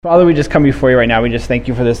Father, we just come before you right now. We just thank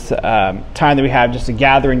you for this time that we have just to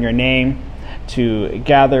gather in your name, to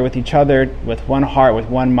gather with each other with one heart, with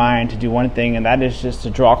one mind, to do one thing, and that is just to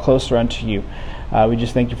draw closer unto you. We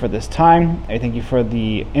just thank you for this time. I thank you for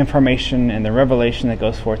the information and the revelation that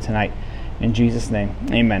goes forth tonight. In Jesus' name,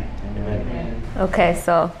 amen. Amen. Okay,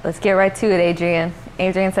 so let's get right to it, Adrian.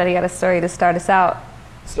 Adrian said he got a story to start us out.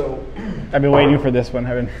 So, I've been waiting for this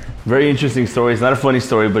one. Very interesting story. It's not a funny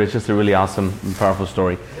story, but it's just a really awesome and powerful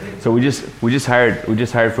story. So we just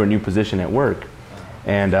hired for a new position at work,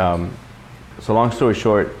 and so long story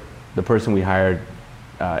short, the person we hired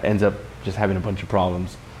ends up just having a bunch of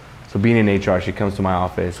problems. So being in HR, she comes to my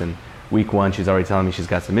office, and week one, she's already telling me she's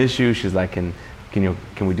got some issues. She's like, can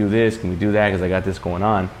we do this? Can we do that? Because I got this going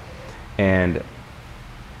on, and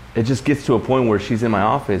it just gets to a point where she's in my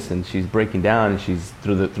office and she's breaking down, and she's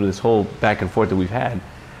through this whole back and forth that we've had.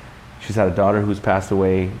 She's had a daughter who's passed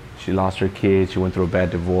away. She lost her kids. She went through a bad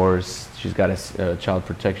divorce. She's got a child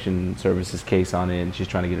protection services case on it, and she's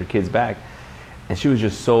trying to get her kids back. And she was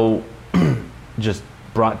just so just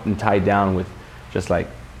brought and tied down with just like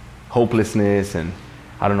hopelessness, and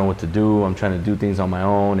I don't know what to do. I'm trying to do things on my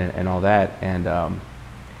own and all that. And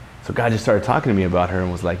so God just started talking to me about her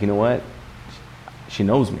and was like, you know what? She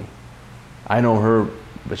knows me. I know her,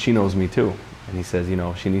 but she knows me too. And he says,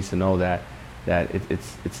 she needs to know that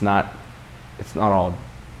it's not all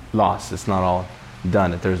lost. It's not all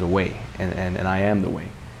done. That there's a way, and I am the way.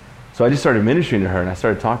 So I just started ministering to her, and I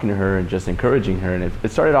started talking to her and just encouraging her. And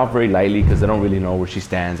it started off very lightly because I don't really know where she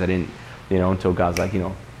stands. I didn't, until God's like,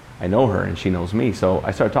 I know her and she knows me. So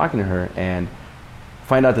I started talking to her and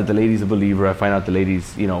find out that the lady's a believer. I find out the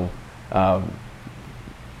lady's,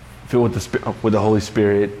 filled with the Holy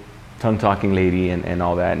Spirit, tongue-talking lady and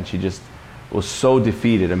all that. And she just was so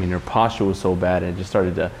defeated. I mean, her posture was so bad, and I just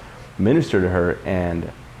started to minister to her and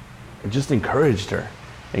just encouraged her.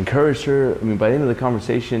 I mean, by the end of the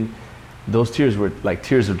conversation, those tears were like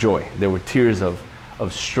tears of joy. There were tears of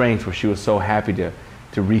strength where she was so happy to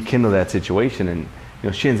rekindle that situation.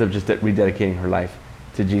 And, she ends up just rededicating her life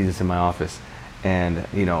to Jesus in my office. And,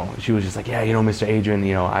 she was just like, yeah, Mr. Adrian,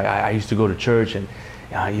 I used to go to church, and,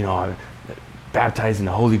 I baptized in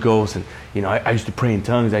the Holy Ghost, and, I used to pray in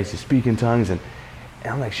tongues. I used to speak in tongues. And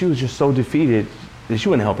I'm like, she was just so defeated that she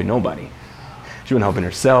wasn't helping nobody. She wasn't helping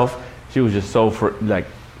herself. She was just so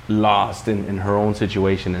lost in her own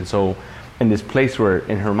situation. And so in this place where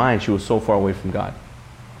in her mind, she was so far away from God.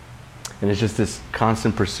 And it's just this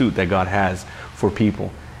constant pursuit that God has for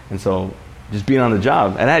people. And so just being on the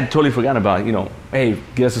job, and I had totally forgotten about, hey,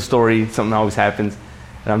 give us a story, something always happens.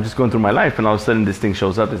 And I'm just going through my life, and all of a sudden this thing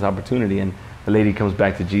shows up, this opportunity, and the lady comes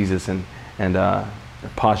back to Jesus, and her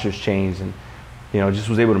posture's changed, and, just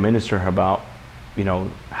was able to minister her about,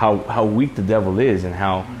 how weak the devil is, and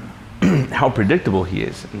how predictable he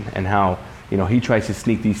is, and how, he tries to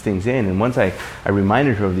sneak these things in. And once I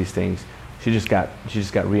reminded her of these things, she just got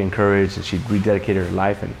re-encouraged, and she rededicated her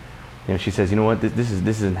life. And she says, you know what, this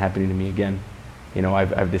isn't happening to me again.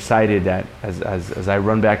 I've decided that as I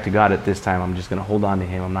run back to God at this time, I'm just going to hold on to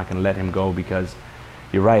him. I'm not going to let him go, because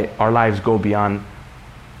you're right, our lives go beyond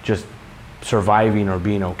just surviving or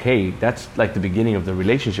being okay. That's like the beginning of the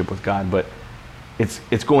relationship with God, but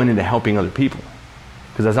it's going into helping other people.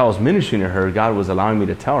 Because as I was ministering to her, God was allowing me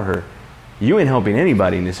to tell her, you ain't helping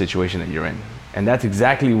anybody in this situation that you're in. And that's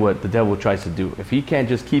exactly what the devil tries to do. If he can't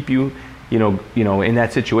just keep you, in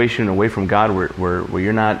that situation away from God, where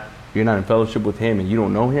you're not in fellowship with him and you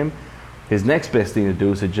don't know him, his next best thing to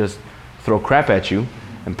do is to just throw crap at you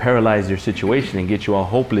and paralyze your situation and get you all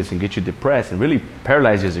hopeless and get you depressed and really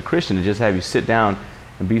paralyze you as a Christian, and just have you sit down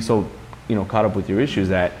and be so, caught up with your issues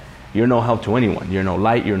that you're no help to anyone. You're no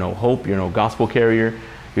light, you're no hope, you're no gospel carrier.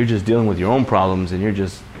 You're just dealing with your own problems, and you're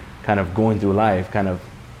just kind of going through life, kind of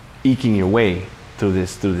eking your way through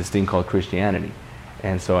this thing called Christianity.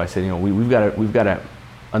 And so I said, we've got to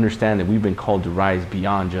understand that we've been called to rise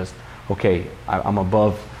beyond just, okay,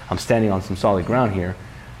 I'm standing on some solid ground here,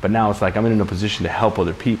 but now it's like I'm in a position to help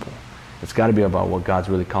other people. It's got to be about what God's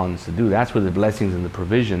really calling us to do. That's where the blessings and the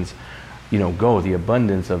provisions, go, the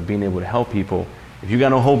abundance of being able to help people. If you got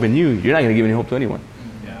no hope in you, you're not going to give any hope to anyone.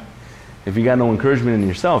 Yeah. If you got no encouragement in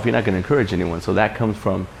yourself, you're not going to encourage anyone. So that comes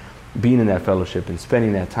from being in that fellowship and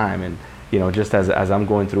spending that time. And just as I'm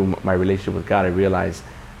going through my relationship with God, I realize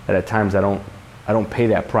that at times I don't pay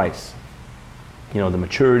that price. The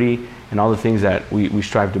maturity and all the things that we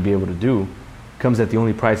strive to be able to do comes at the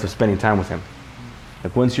only price of spending time with him.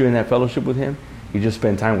 Like once you're in that fellowship with him, you just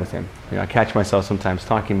spend time with him. I catch myself sometimes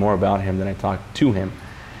talking more about him than I talk to him.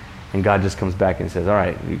 And God just comes back and says, all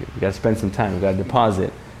right, you got to spend some time. You got to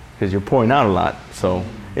deposit, because you're pouring out a lot. So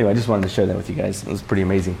anyway, I just wanted to share that with you guys. It was pretty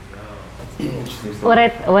amazing.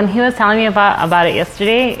 When he was telling me about it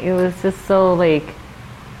yesterday, it was just so like,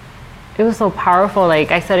 it was so powerful.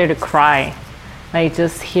 Like I started to cry, like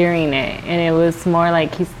just hearing it. And it was more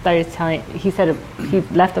like he said he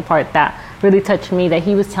left the part that really touched me, that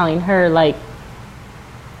he was telling her like,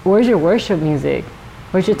 where's your worship music?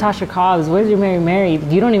 Where's your Tasha Cobbs? Where's your Mary Mary?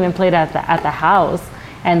 You don't even play that at the house.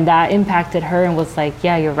 And that impacted her and was like,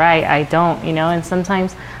 yeah, you're right, I don't, you know? And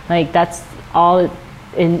sometimes like that's all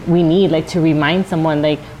we need, like to remind someone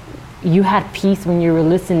like, you had peace when you were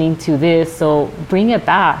listening to this, so bring it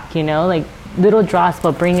back, you know? Like little drops,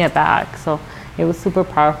 but bring it back. So it was super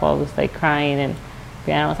powerful. I was like crying, and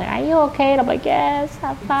Brianna was like, are you okay? And I'm like, yes,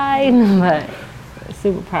 I'm fine. But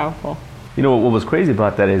super powerful. You know, what was crazy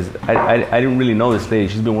about that is I didn't really know this lady.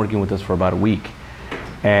 She's been working with us for about a week.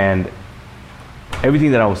 And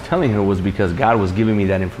everything that I was telling her was because God was giving me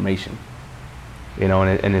that information. You know,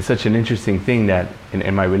 and it's such an interesting thing that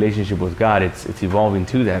in my relationship with God, it's evolving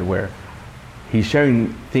to that, where He's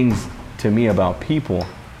sharing things to me about people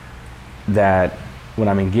that when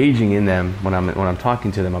I'm engaging in them, when I'm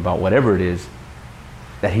talking to them about whatever it is,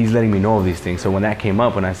 that He's letting me know of these things. So when that came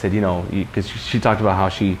up, when I said, you know, because she talked about how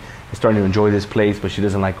she is starting to enjoy this place, but she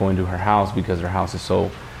doesn't like going to her house because her house is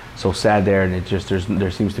so sad there, and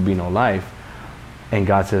there seems to be no life. And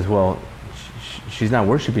God says, well, she's not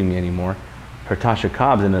worshiping me anymore. Her Tasha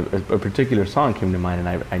Cobbs, and a particular song came to mind,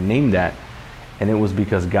 and I named that, and it was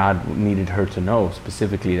because God needed her to know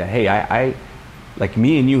specifically that, hey, I like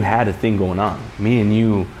me and you had a thing going on. Me and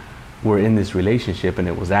you were in this relationship, and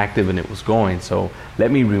it was active and it was going. So let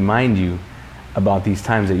me remind you about these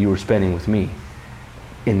times that you were spending with me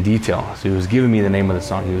in detail. So He was giving me the name of the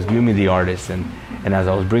song. He was giving me the artist, and as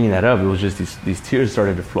I was bringing that up, it was just these tears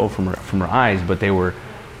started to flow from her eyes, but they were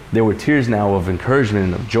tears now of encouragement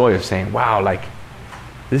and of joy, of saying, wow, like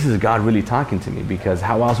this is God really talking to me, because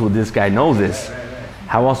how else would this guy know this?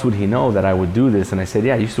 How else would he know that I would do this? And I said,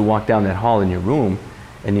 yeah, I used to walk down that hall in your room,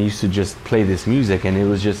 and you used to just play this music, and it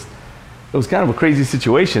was kind of a crazy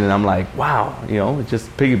situation. And I'm like, wow, you know, it just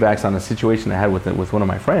piggybacks on a situation I had with one of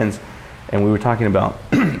my friends, and we were talking about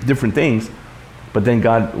different things, but then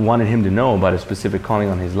God wanted him to know about a specific calling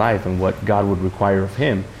on his life and what God would require of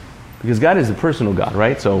him. Because God is a personal God,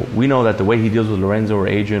 right? So we know that the way He deals with Lorenzo or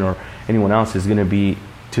Adrian or anyone else is going to be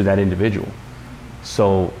to that individual.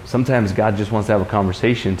 So sometimes God just wants to have a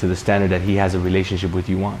conversation to the standard that He has a relationship with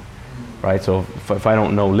you on, right? So if I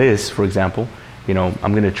don't know Liz, for example, you know,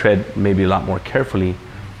 I'm going to tread maybe a lot more carefully,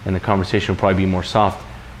 and the conversation will probably be more soft.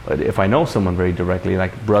 But if I know someone very directly,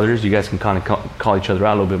 like brothers, you guys can kind of call each other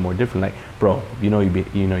out a little bit more different. Like, bro, you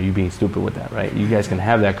being stupid with that, right? You guys can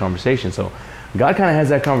have that conversation. So God kind of has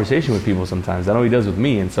that conversation with people sometimes. I know He does with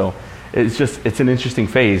me. And so it's an interesting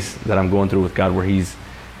phase that I'm going through with God, where He's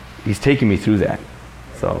taking me through that.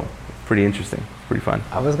 So pretty interesting, pretty fun.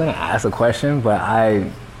 I was gonna ask a question, but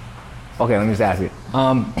okay, let me just ask it.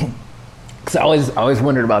 Cause I always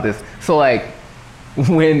wondered about this. So like,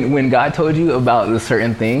 when God told you about the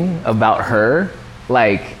certain thing about her,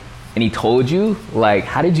 like, and He told you, like,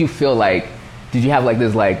 how did you feel? Like, did you have like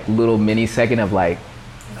this like little mini second of like,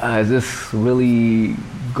 is this really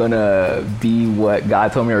gonna be what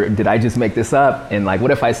God told me, or did I just make this up? And like, what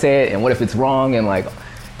if I say it, and what if it's wrong? And like,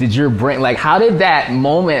 did your brain, like, how did that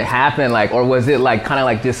moment happen? Like, or was it like kind of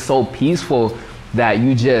like just so peaceful that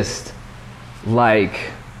you just like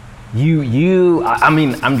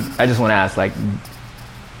I just want to ask, like,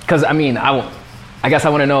 because I mean, I guess I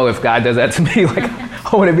want to know if God does that to me. Like,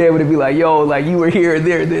 I want to be able to be like, yo, like you were here,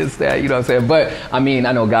 there, this, that, you know what I'm saying? But I mean,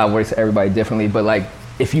 I know God works for everybody differently, but like,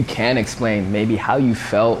 if you can explain maybe how you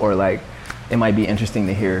felt, or like, it might be interesting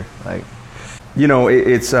to hear. Like, you know,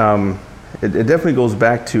 it definitely goes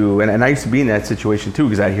back to, and I used to be in that situation too,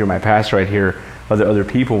 because I'd hear my pastor, I'd hear other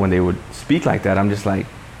people when they would speak like that. I'm just like,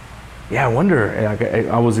 yeah, I wonder.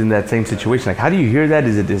 I was in that same situation. Like, how do you hear that?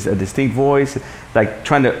 Is it a distinct voice? Like,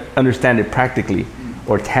 trying to understand it practically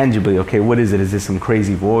or tangibly. Okay, what is it? Is this some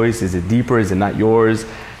crazy voice? Is it deeper? Is it not yours?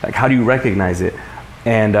 Like, how do you recognize it?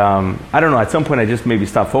 And I don't know, at some point I just maybe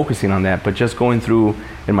stopped focusing on that, but just going through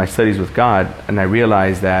in my studies with God, and I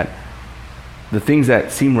realized that the things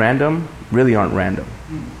that seem random really aren't random.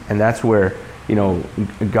 And that's where, you know,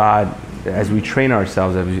 God, as we train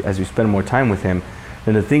ourselves, as we spend more time with Him,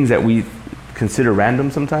 then the things that we consider random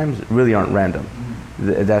sometimes really aren't random.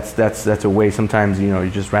 That's a way sometimes, you know, you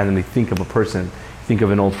just randomly think of a person, think of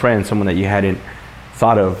an old friend, someone that you hadn't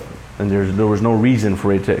thought of, and there was no reason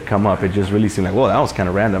for it to come up. It just really seemed like, well, that was kind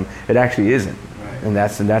of random. It actually isn't. Right. And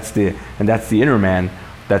that's the inner man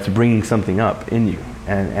that's bringing something up in you.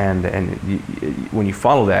 And when you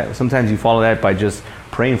follow that, sometimes you follow that by just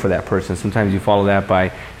praying for that person. Sometimes you follow that by,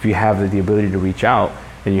 if you have the ability to reach out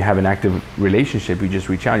and you have an active relationship, you just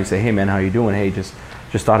reach out and you say, hey man, how you doing? Hey, just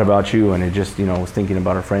thought about you, and it just, was thinking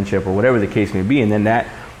about our friendship, or whatever the case may be. And then that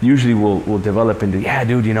usually will develop into, yeah,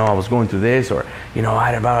 dude, I was going through this, or, you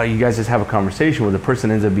guys just have a conversation where the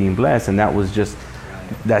person ends up being blessed, and that was just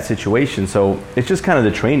that situation. So it's just kind of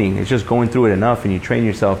the training. It's just going through it enough, and you train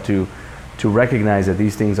yourself to recognize that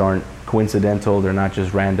these things aren't coincidental. They're not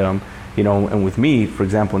just random, and with me, for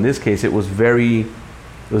example, in this case, it was very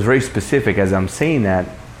specific. As I'm saying that,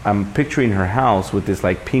 I'm picturing her house with this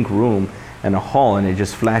like pink room and a hall, and it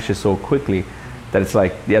just flashes so quickly that it's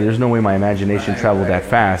like, yeah, there's no way my imagination traveled that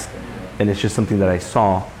fast, and it's just something that I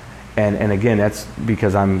saw. And again, that's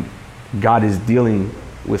because God is dealing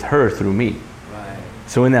with her through me.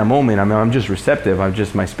 So in that moment, I'm just receptive.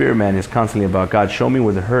 My spirit man is constantly about, God, show me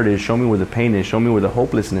where the hurt is, show me where the pain is, show me where the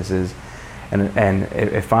hopelessness is. And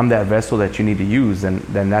if I'm that vessel that you need to use,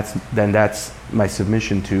 then that's my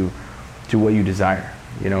submission to what you desire.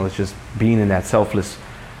 It's just being in that selfless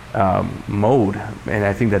mode. And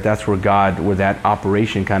I think that's where that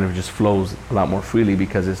operation kind of just flows a lot more freely,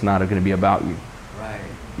 because it's not going to be about you.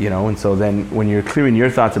 And so then when you're clearing your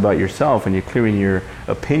thoughts about yourself, and you're clearing your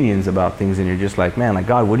opinions about things, and you're just like, man, like,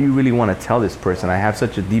 God, what do you really want to tell this person? I have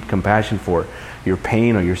such a deep compassion for your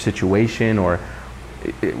pain or your situation, or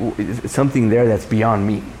it's something there that's beyond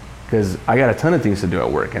me, because I got a ton of things to do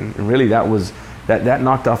at work. And really that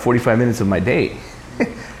knocked off 45 minutes of my day.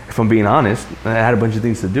 If I'm being honest, I had a bunch of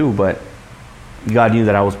things to do, but God knew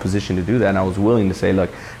that I was positioned to do that, and I was willing to say, look,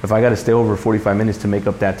 if I got to stay over 45 minutes to make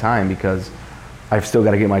up that time because I've still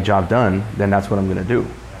got to get my job done, then that's what I'm going to do,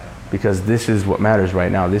 because this is what matters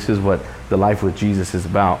right now. This is what the life with Jesus is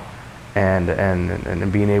about,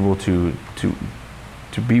 and being able to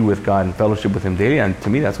be with God and fellowship with Him daily. And to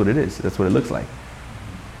me, that's what it is. That's what it looks like.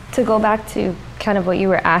 To go back to kind of what you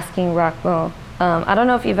were asking, Rockmo, I don't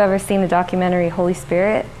know if you've ever seen the documentary Holy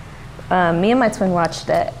Spirit. Me and my twin watched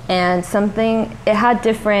it, and it had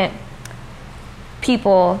different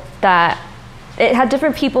people that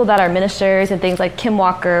are ministers and things, like Kim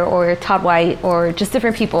Walker or Todd White, or just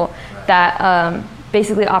different people that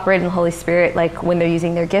basically operate in the Holy Spirit, like when they're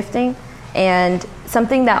using their gifting. And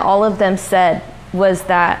something that all of them said was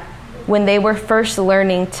that when they were first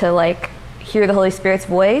learning to like hear the Holy Spirit's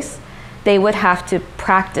voice, they would have to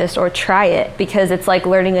practice or try it, because it's like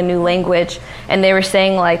learning a new language. And they were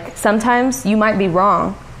saying, like, sometimes you might be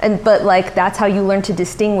wrong, but like that's how you learn to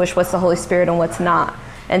distinguish what's the Holy Spirit and what's not.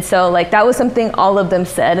 And so like that was something all of them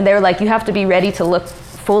said, and they were like, you have to be ready to look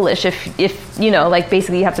foolish if like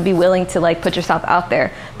basically you have to be willing to like put yourself out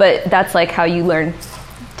there, but that's like how you learn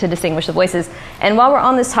to distinguish the voices. And while we're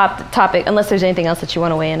on this topic, unless there's anything else that you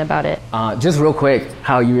want to weigh in about it. Just real quick,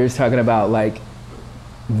 how you were talking about like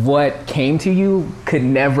what came to you could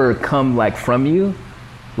never come like from you,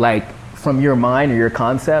 like from your mind or your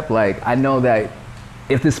concept. Like I know that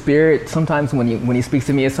if the Spirit, sometimes when he speaks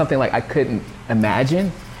to me, it's something like I couldn't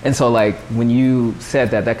imagine. And so like when you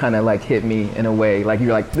said that kind of like hit me in a way, like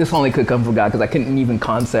you're like, this only could come from God, because I couldn't even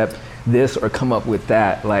concept this or come up with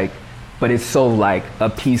that, like, but it's so like a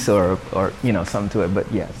piece or something to it.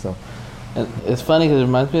 But yeah, so. And it's funny because it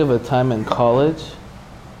reminds me of a time in college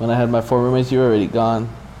when I had my 4 roommates. You were already gone,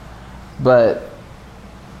 but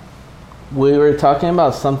we were talking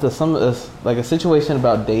about like a situation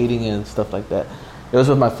about dating and stuff like that. It was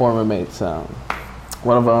with my 4 roommates.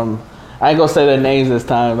 One of them, I ain't gonna say their names this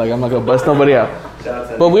time. Like I'm not gonna bust nobody out.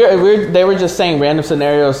 But they were just saying random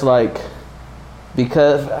scenarios, like,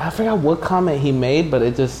 because I forgot what comment he made, but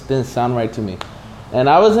it just didn't sound right to me. And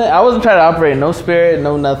I wasn't trying to operate no spirit,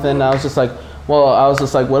 no nothing. I was just like,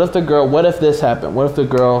 what if this happened? What if the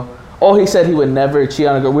girl? Oh, he said he would never cheat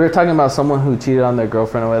on a girl. We were talking about someone who cheated on their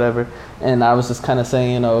girlfriend or whatever. And I was just kind of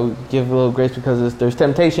saying, give a little grace, because there's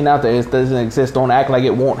temptation out there. It doesn't exist. Don't act like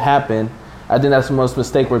it won't happen. I think that's the most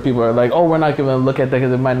mistake, where people are like, oh, we're not going to look at that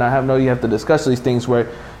because it might not happen. No, you have to discuss these things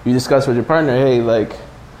where you discuss with your partner, hey, like,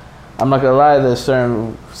 I'm not going to lie, there's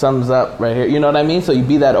certain sums up right here. You know what I mean? So you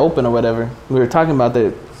be that open or whatever. We were talking about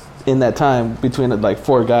that in that time between like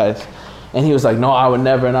 4 guys. And he was like, no, I would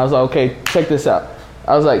never. And I was like, okay, check this out.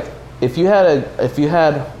 I was like, if you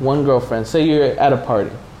had one girlfriend, say you're at a party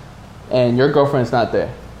and your girlfriend's not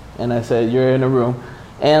there, and I said you're in a room,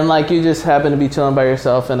 and like you just happen to be chilling by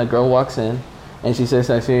yourself, and a girl walks in and she says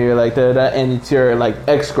next to you, you're like and it's your like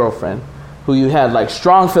ex-girlfriend who you had like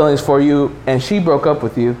strong feelings for you, and she broke up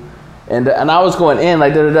with you, and I was going in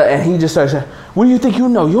like and he just started saying, what do you think you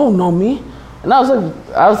know? You don't know me. And I was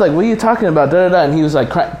like, what are you talking about? And he was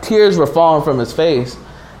like, tears were falling from his face.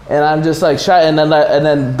 And I'm just like shy, and then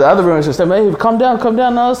the other roommates just said, "Hey, calm down."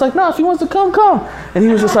 And I was like, "No, if he wants to come." And he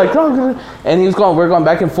was just like, "No," and he was going. We're going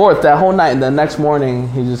back and forth that whole night. And the next morning,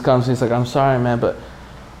 he just comes. He's like, "I'm sorry, man, but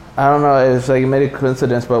I don't know. It's like it made a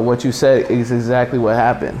coincidence, but what you said is exactly what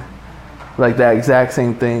happened, like that exact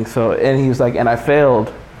same thing." So, and he was like, "And I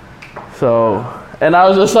failed." So, and I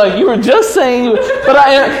was just like, "You were just saying," but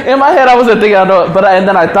in my head I wasn't thinking. And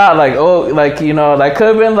then I thought like, oh, like that could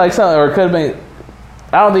have been like something, or it could have been.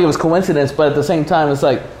 I don't think it was coincidence, but at the same time, it's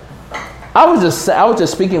like I was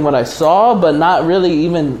just speaking what I saw, but not really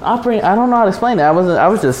even operating. I don't know how to explain it. I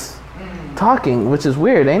was just talking, which is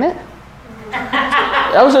weird, ain't it?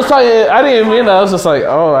 I was just talking. I didn't mean that. I was just like,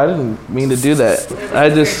 oh, I didn't mean to do that. I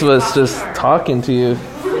just was just talking to you.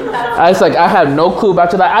 I was like, I had no clue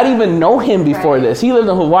about you. Like, I didn't even know him before this. He lived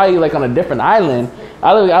in Hawaii, like on a different island.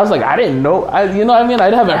 I was like, I didn't know. You know what I mean?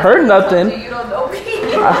 I haven't heard nothing. You don't know me.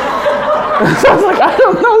 So I was like, I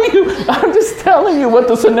don't know you. I'm just telling you what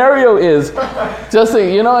the scenario is. Just so,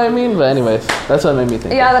 you know what I mean? But anyways, that's what made me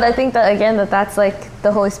think. Yeah, but I think that, again, that's like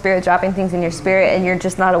the Holy Spirit dropping things in your spirit and you're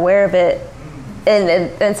just not aware of it.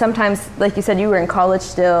 And sometimes, like you said, you were in college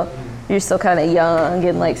still. You're still kind of young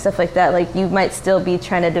and like stuff like that. Like you might still be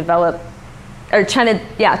trying to develop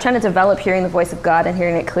hearing the voice of God and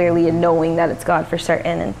hearing it clearly and knowing that it's God for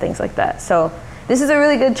certain and things like that. So this is a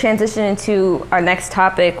really good transition into our next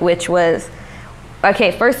topic, which was,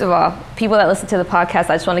 okay, first of all, people that listen to the podcast,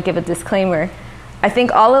 I just want to give a disclaimer. I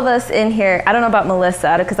think all of us in here, I don't know about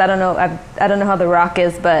Melissa, because I don't know how The Rock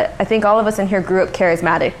is, but I think all of us in here grew up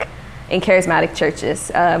charismatic, in charismatic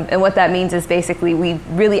churches. And what that means is basically we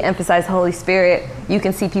really emphasize the Holy Spirit. You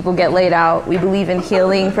can see people get laid out. We believe in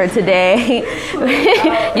healing for today.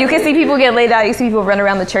 You can see people get laid out. You see people run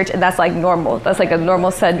around the church, and that's like normal. That's like a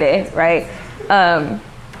normal Sunday, right? And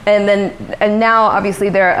now obviously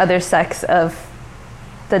there are other sects of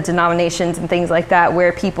the denominations and things like that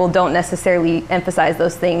where people don't necessarily emphasize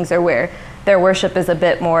those things, or where their worship is a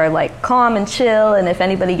bit more like calm and chill, and if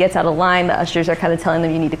anybody gets out of line, the ushers are kind of telling them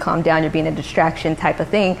you need to calm down, you're being a distraction type of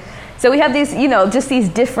thing. So we have these, just these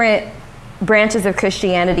different branches of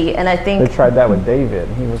Christianity, and I think they tried that with David.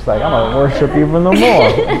 He was like, I'm gonna worship even no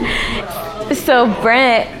more. So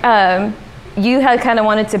Brent, you had kind of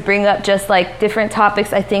wanted to bring up just like different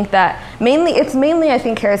topics. I think that mainly I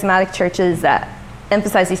think charismatic churches that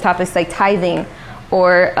emphasize these topics like tithing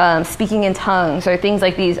or speaking in tongues or things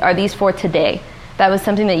like these are these for today. That was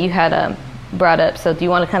something that you had brought up. So do you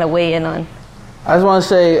want to kind of weigh in on? I just want to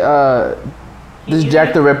say this is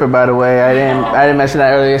Jack the Ripper, by the way. I didn't mention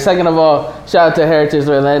that earlier. Second of all, shout out to Heritage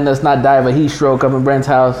for letting us not die of a heat stroke up in Brent's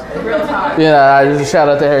house. Yeah, I just shout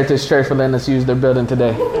out to Heritage Church for letting us use their building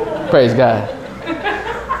today. Praise God.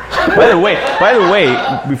 By the way,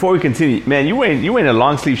 before we continue, man, you wearing a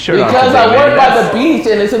long sleeve shirt because on today, I work man. by the beach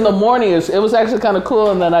and it's in the morning. It was actually kind of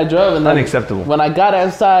cool, and then I drove. And then unacceptable. When I got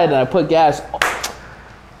outside and I put gas,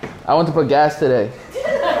 I went to put gas today.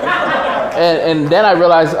 And then I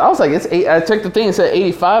realized, I was like, it's 8. I checked the thing, it said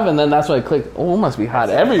 85, and then that's when I clicked, oh, it must be hot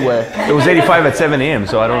everywhere. It was 85 at 7 a.m.,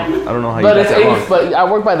 so I don't know how you got got that wrong. But I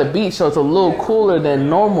work by the beach, so it's a little cooler than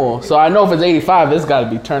normal. So I know if it's 85, it's got to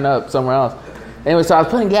be turned up somewhere else. Anyway, so I was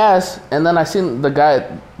putting gas, and then I seen the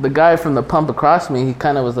guy from the pump across me. He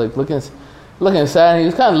kind of was like looking sad, and he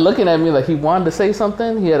was kind of looking at me like he wanted to say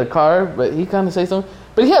something. He had a car, but he kind of say something.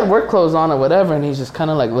 But he had work clothes on or whatever, and he's just kind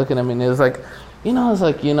of like looking at me, and it was like,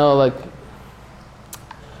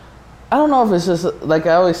 I don't know if it's just, like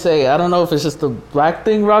I always say, I don't know if it's just the black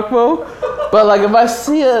thing, Rockwell, but like if I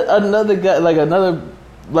see another guy, like another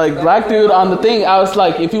black dude on the thing, I was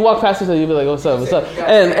like, if you walk past each other, you'd be like, what's up?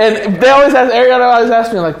 And they always ask, Ariana always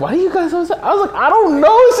ask me, like, why do you guys always say? I was like, I don't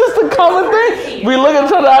know, it's just a common thing. We look at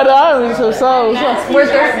each other eye to eye, and we say, what's up? We're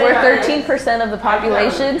 13% of the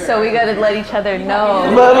population, so we gotta let each other know.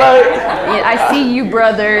 But like, I see you,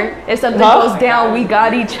 brother. If something goes down, we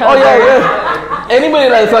got each other. Oh yeah. Anybody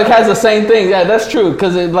that's like has the same thing, yeah, that's true.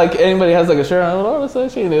 Because like anybody has like a shirt on, oh, that's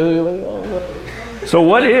actually new. Like, oh. So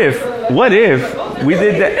what if we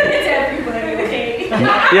did that?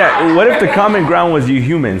 Yeah, what if the common ground was you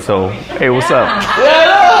human? So, hey, what's up?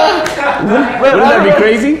 Wouldn't that be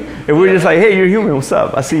crazy? If we're just like, hey, you're human, what's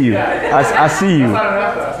up? I see you. I see you.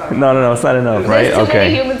 No, it's not enough, right? There's too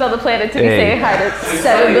many humans on the planet to be saying hi to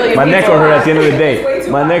 7 billion My people. neck will hurt at the end of the day.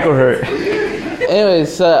 My neck will hurt.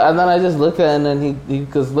 Anyways, and then I just looked at him, and he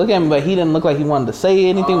was looking at me, but he didn't look like he wanted to say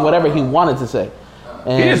anything, whatever he wanted to say.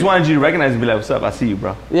 And he just wanted you to recognize and be like, what's up? I see you,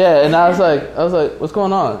 bro. Yeah, and I was like, what's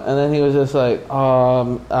going on? And then he was just like,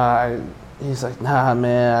 he's like, nah,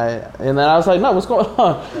 man. And then I was like, no, what's going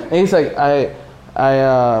on? And he's like,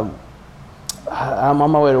 I'm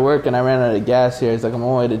on my way to work and I ran out of gas here. He's like, I'm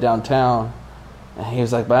on my way to downtown. And he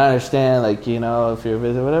was like, but I understand, like, you know, if you're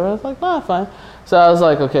busy or whatever. I was like, nah, fine. So I was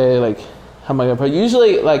like, okay, like, how am I going to put?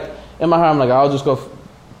 Usually, like, in my heart, I'm like, I'll just go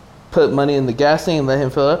put money in the gas thing and let him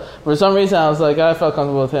fill it up. For some reason, I was like, I felt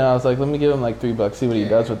comfortable with him. I was like, let me give him like $3, see what he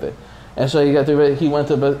does with it. And so he got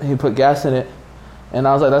 $3. He put gas in it. And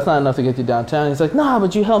I was like, that's not enough to get you downtown. He's like, nah,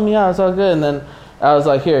 but you helped me out. It's all good. And then I was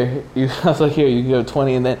like, here, you give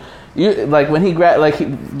 20. And then like when he grabbed, like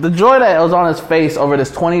the joy that was on his face over this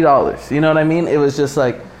 $20, you know what I mean? It was just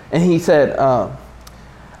like, and he said,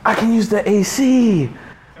 I can use the AC.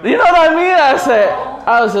 You know what I mean?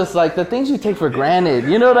 I was just like, the things you take for granted,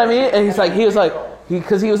 you know what I mean? And he was like,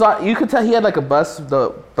 because he was on, you could tell he had like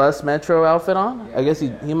the bus metro outfit on. I guess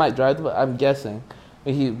he might drive the bus, I'm guessing.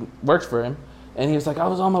 He works for him. And he was like, I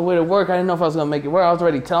was on my way to work. I didn't know if I was going to make it work. I was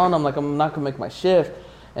already telling him, like, I'm not going to make my shift.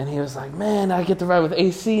 And he was like, man, I get to ride with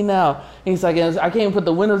AC now. And he's like, I can't even put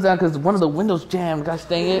the windows down because one of the windows jammed. Gosh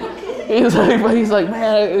dang it. He's like,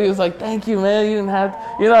 man, he was like, thank you, man. You didn't have,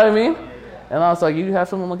 you know what I mean? And I was like, you have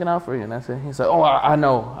someone looking out for you. And that's it. He's like, oh, I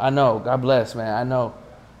know. God bless, man. I know.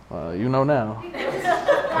 You know now.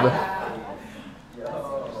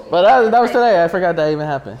 But that was today. I forgot that even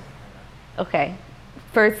happened. Okay.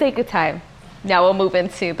 For sake of time, now we'll move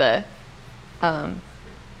into the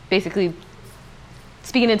basically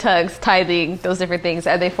speaking in tongues, tithing, those different things.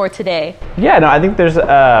 Are they for today? Yeah, no, I think there's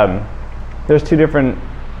two different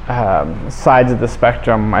sides of the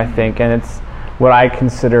spectrum, I think, and it's what I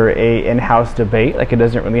consider a in-house debate. Like, it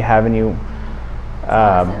doesn't really have any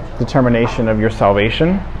determination of your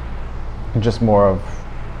salvation, just more of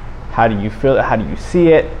how do you feel it, how do you see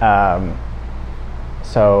it.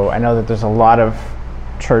 So I know that there's a lot of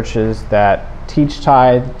churches that teach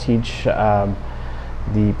tithe, teach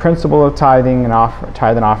the principle of tithing and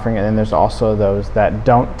tithe and offering, and then there's also those that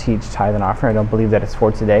don't teach tithe and offering. I don't believe that it's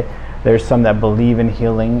for today. There's some that believe in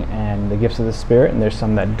healing and the gifts of the Spirit, and there's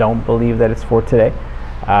some that don't believe that it's for today.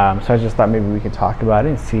 So I just thought maybe we could talk about it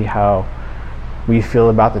and see how we feel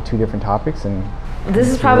about the two different topics. And this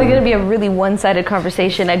is probably going to be a really one-sided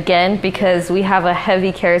conversation again because we have a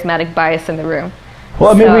heavy charismatic bias in the room.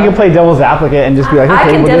 Well, maybe we can play devil's advocate and just be like, okay,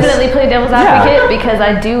 I can definitely play devil's advocate because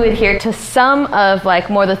I do adhere to some of like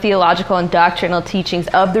more the theological and doctrinal teachings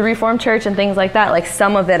of the Reformed Church and things like that. Like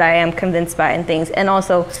some of it I am convinced by and things. And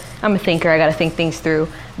also I'm a thinker. I got to think things through.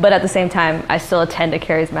 But at the same time, I still attend a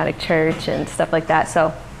charismatic church and stuff like that.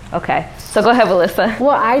 So, okay. So go ahead, Melissa.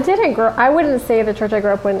 Well, I wouldn't say the church I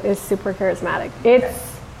grew up in is super charismatic.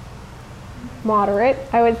 It's moderate,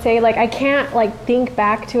 I would say. Like I can't like think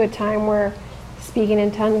back to a time where speaking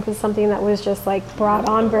in tongues was something that was just like brought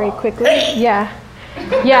on very quickly. Yeah,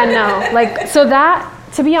 no. Like, so that,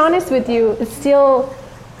 to be honest with you, it's still,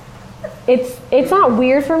 it's not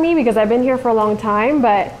weird for me because I've been here for a long time,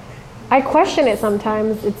 but I question it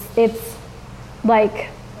sometimes. It's like,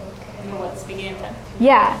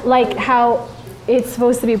 yeah, like how it's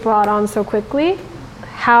supposed to be brought on so quickly,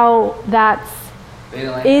 how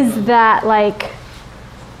is that like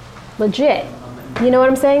legit? You know what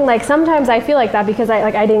I'm saying? Like sometimes I feel like that because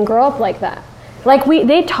I didn't grow up like that. Like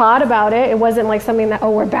they taught about it. It wasn't like something that,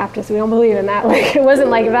 oh, we're Baptists, we don't believe in that. Like it wasn't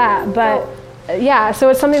like that. But yeah, so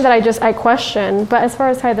it's something that I question. But as far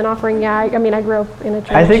as tithe and offering, yeah, I mean I grew up in a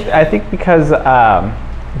church. I think because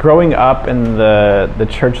growing up in the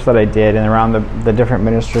church that I did and around the different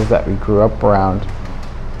ministers that we grew up around,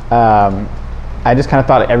 I just kind of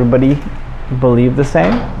thought everybody believed the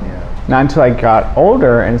same. Yeah. Not until I got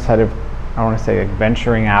older and decided, I want to say, like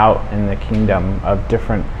venturing out in the kingdom of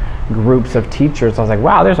different groups of teachers, I was like,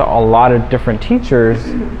 wow, there's a lot of different teachers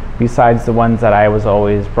besides the ones that I was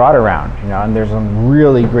always brought around, you know, and there's some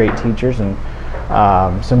really great teachers and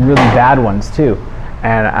some really bad ones too.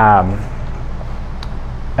 And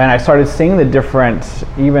I started seeing the different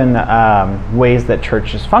even ways that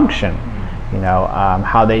churches function, you know,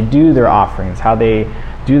 how they do their offerings, how they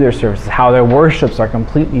do their services, how their worships are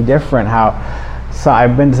completely different, So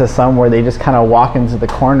I've been to some where they just kind of walk into the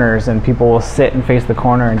corners and people will sit and face the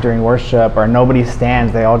corner and during worship, or nobody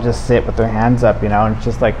stands, they all just sit with their hands up, you know, and it's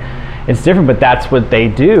just like, it's different, but that's what they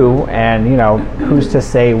do. And, you know, who's to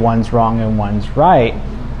say one's wrong and one's right?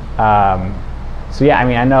 So yeah, I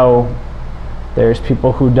mean, I know there's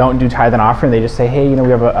people who don't do tithe and offering. They just say, hey, you know,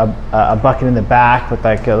 we have a bucket in the back with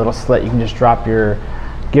like a little slit. You can just drop your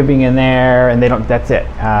giving in there, and they don't, that's it.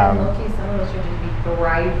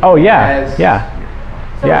 Oh yeah, yeah.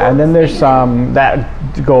 Yeah, and then there's some that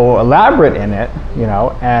go elaborate in it, you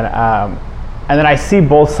know, and then I see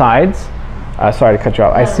both sides. Sorry to cut you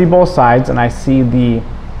off. I see both sides, and I see the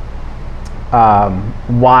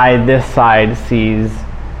why this side sees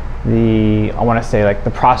I want to say like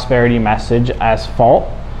the prosperity message as fault,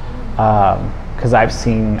 because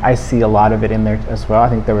I see a lot of it in there as well. I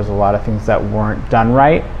think there was a lot of things that weren't done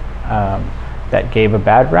right, that gave a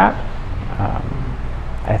bad rap.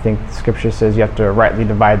 I think Scripture says you have to rightly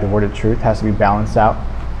divide the word of truth. It has to be balanced out.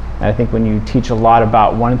 And I think when you teach a lot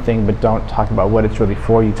about one thing but don't talk about what it's really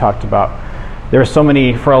for, you talked about, there were so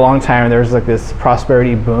many, for a long time, there was like this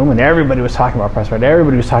prosperity boom, and everybody was talking about prosperity.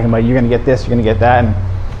 Everybody was talking about, you're going to get this, you're going to get that. And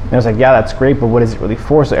I was like, yeah, that's great, but what is it really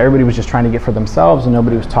for? So everybody was just trying to get for themselves, and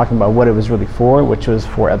nobody was talking about what it was really for, which was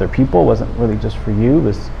for other people. It wasn't really just for you. It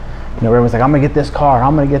was, everyone's like, I'm going to get this car,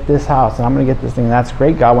 I'm going to get this house, and I'm going to get this thing. And that's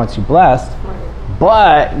great. God wants you blessed,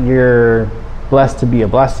 but you're blessed to be a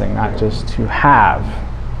blessing, not just to have.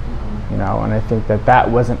 And I think that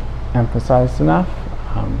wasn't emphasized enough.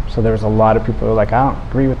 So there was a lot of people who were like, I don't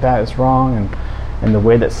agree with that, it's wrong. And the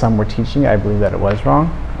way that some were teaching, I believe that it was wrong.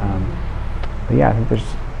 But yeah, I think there's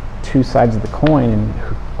two sides of the coin,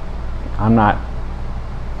 and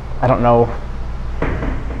I don't know.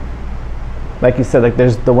 Like you said, like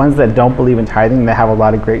there's the ones that don't believe in tithing, they have a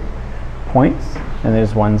lot of great points. And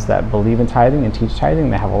there's ones that believe in tithing and teach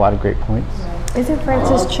tithing, they have a lot of great points. Isn't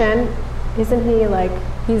Francis Chen, isn't he like,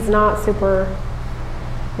 he's not super...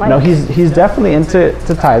 No, he's definitely into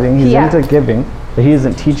tithing. He's into giving, but he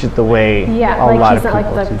doesn't teach it the way a lot of people teach it. He's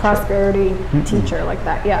not like the prosperity teacher like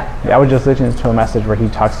that. Yeah, I was just listening to a message where he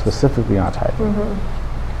talks specifically on tithing.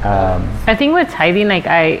 I think with tithing, like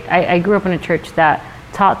I grew up in a church that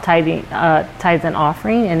taught tithing, tithes and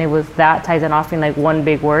offering, and it was that tithes and offering like one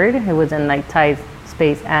big word. It was in like tithe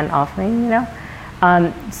space and offering,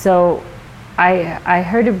 So I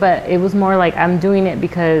heard it, but it was more like I'm doing it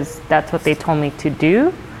because that's what they told me to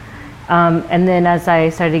do. And then as I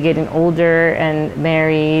started getting older and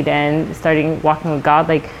married and starting walking with God,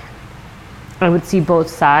 like I would see both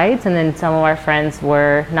sides. And then some of our friends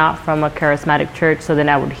were not from a charismatic church, so then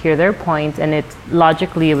I would hear their points, and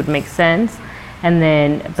logically it would make sense.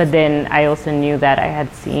 But then I also knew that I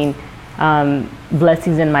had seen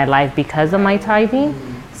blessings in my life because of my tithing.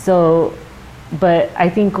 So, but I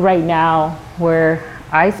think right now where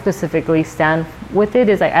I specifically stand with it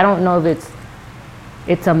is like, I don't know if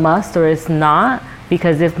it's a must or it's not,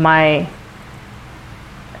 because I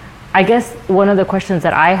guess one of the questions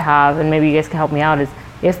that I have, and maybe you guys can help me out, is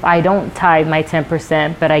if I don't tithe my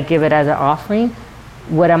 10%, but I give it as an offering,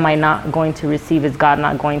 what am I not going to receive? Is God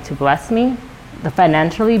not going to bless me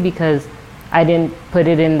financially because I didn't put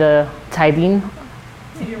it in the tithing?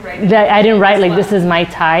 I didn't write like, this is my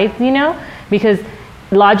tithe, Because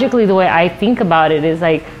logically, the way I think about it is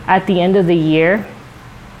like, at the end of the year,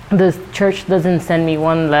 the church doesn't send me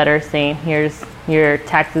one letter saying, here's your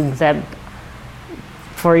tax exempt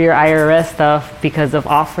for your IRS stuff because of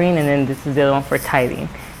offering, and then this is the other one for tithing.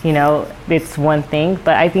 It's one thing,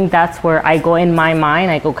 but I think that's where I go in my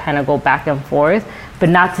mind, I kind of go back and forth, but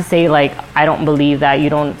not to say like, I don't believe that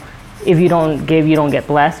if you don't give, you don't get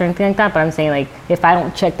blessed or anything like that, but I'm saying like, if I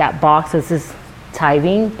don't check that box, this is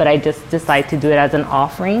tithing, but I just decide to do it as an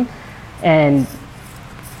offering, and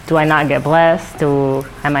do I not get blessed?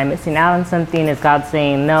 Am I missing out on something? Is God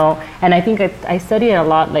saying no? And I think I study it a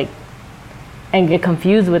lot, like, and get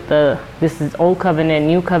confused with this is old covenant,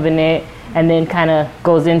 new covenant, and then kind of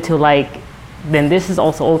goes into like, then this is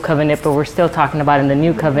also old covenant, but we're still talking about in the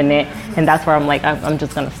new covenant, and that's where I'm like, I'm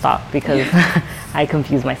just gonna stop because I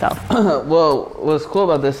confuse myself. Well, what's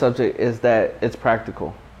cool about this subject is that it's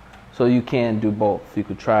practical. So you can do both. You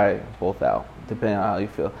could try both out, depending on how you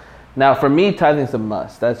feel. Now, for me, tithing is a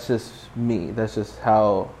must. That's just me. That's just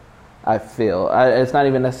how I feel. It's not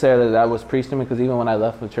even necessarily that I was preached to me, because even when I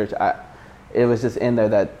left the church, it was just in there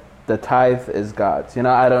that the tithe is God's.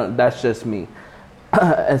 That's just me.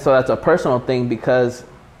 And so that's a personal thing, because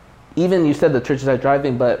even you said the churches are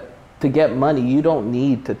driving, but to get money, you don't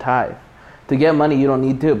need to tithe. To get money, you don't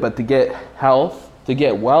need to, but to get health, to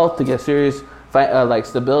get wealth, to get serious like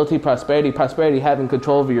stability, prosperity, having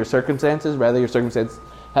control over your circumstances, rather your circumstances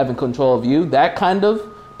having control of you, that kind of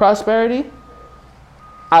prosperity,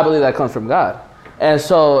 I believe that comes from God. And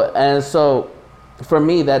so for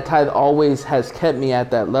me, that tithe always has kept me at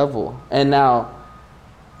that level. And now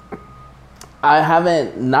I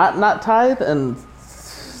haven't not tithe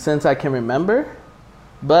since I can remember,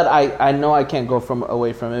 but I know I can't go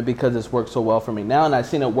away from it because it's worked so well for me now, and I've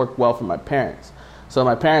seen it work well for my parents. So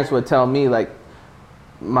my parents would tell me like,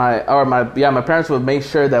 my parents would make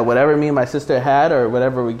sure that whatever me and my sister had or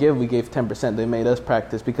whatever we gave 10%. They made us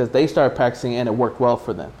practice because they started practicing and it worked well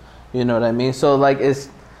for them. You know what I mean? So like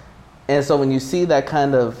so when you see that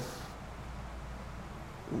kind of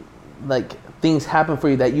like things happen for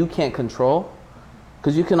you that you can't control,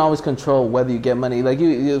 because you can always control whether you get money. Like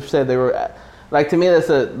you said, they were like, to me, that's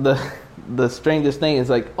the strangest thing is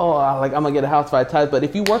like, oh, like I'm gonna get a house if I tithe. But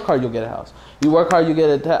if you work hard, you'll get a house. You work hard, you get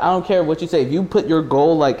a tithe. I don't care what you say. If you put your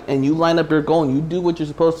goal, like, and you line up your goal and you do what you're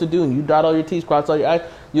supposed to do and you dot all your T's, cross all your I's,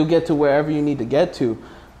 you'll get to wherever you need to get to.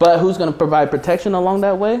 But who's gonna provide protection along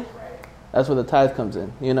that way? That's where the tithe comes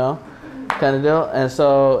in, you know, kind of deal.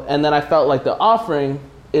 And then I felt like the offering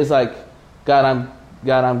is like, God,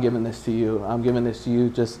 I'm giving this to you. I'm giving this to you.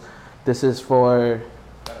 Just, this is for,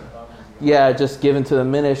 just given to the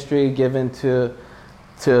ministry, given to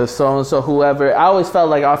so-and-so, whoever. I always felt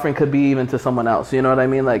like offering could be even to someone else. You know what I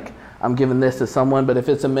mean? Like, I'm giving this to someone, but if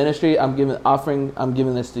it's a ministry, I'm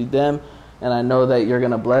giving this to them, and I know that you're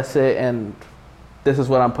going to bless it, and this is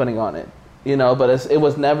what I'm putting on it. You know, but it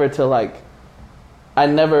was never to like, I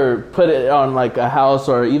never put it on like a house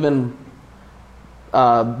or even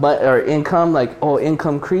or income, like,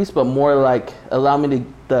 income increase, but more like allow me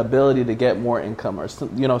the ability to get more income or,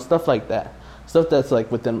 you know, stuff like that. Stuff that's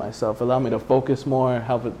like within myself. Allow me to focus more,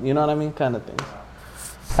 help it, you know what I mean? Kind of things.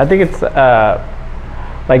 I think it's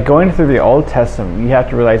like going through the Old Testament, you have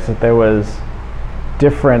to realize that there was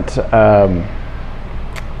different,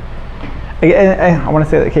 I want to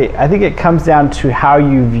say that, okay, I think it comes down to how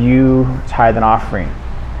you view tithe and offering.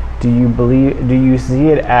 Do you see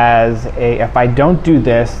it as if I don't do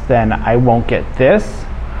this, then I won't get this?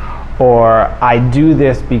 Or I do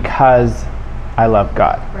this because I love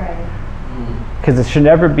God? Right. Because it should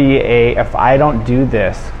never be if I don't do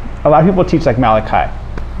this. A lot of people teach like Malachi.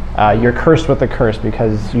 You're cursed with a curse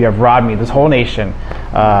because you have robbed me, this whole nation.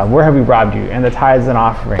 Where have we robbed you? And the tithes and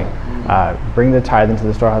offering. Bring the tithe into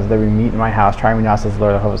the storehouse that we meet in my house. Try me now, says the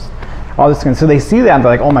Lord of hosts. All this kind of, so they see that and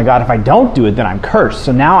they're like, oh my God, if I don't do it, then I'm cursed.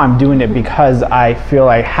 So now I'm doing it because I feel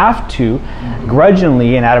I have to,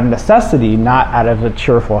 grudgingly and out of necessity, not out of a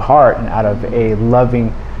cheerful heart and out of a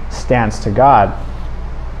loving stance to God.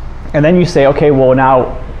 And then you say, okay, well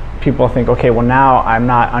now people think, okay, well now I'm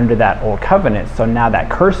not under that old covenant, so now that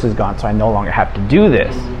curse is gone, so I no longer have to do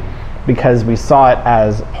this. Because we saw it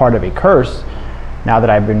as part of a curse. Now that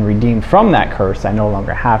I've been redeemed from that curse, I no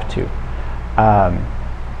longer have to.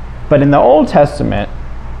 But in the Old Testament,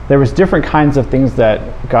 there was different kinds of things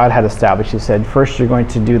that God had established. He said, first you're going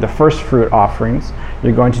to do the first fruit offerings,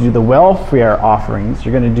 you're going to do the welfare offerings,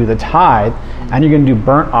 you're going to do the tithe, and you're going to do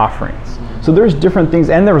burnt offerings. So there's different things,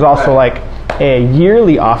 and there was also like a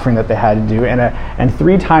yearly offering that they had to do, and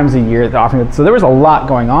 3 times a year the offering. So there was a lot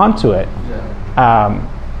going on to it.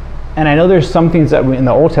 And I know there's some things that in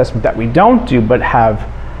the Old Testament that we don't do, but have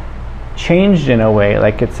changed in a way.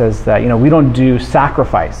 Like it says that, you know, we don't do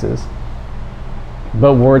sacrifices,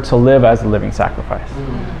 but we're to live as a living sacrifice.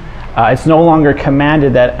 It's no longer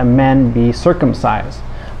commanded that a man be circumcised,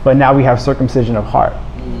 but now we have circumcision of heart.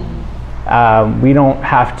 We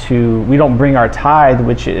don't bring our tithe,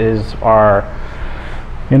 which is our,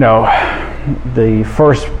 you know, the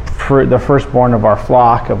firstborn of our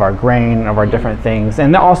flock, of our grain, of our different things.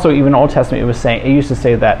 And also even Old Testament, it used to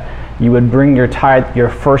say that you would bring your tithe, your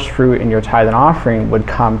first fruit and your tithe and offering would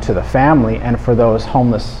come to the family, and for those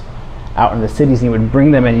homeless out in the cities, you would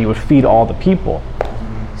bring them and you would feed all the people.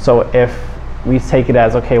 So if we take it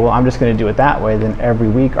as, okay, well, I'm just going to do it that way, then every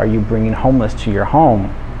week are you bringing homeless to your home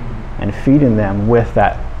and feeding them with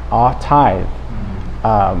that tithe?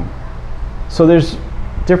 So there's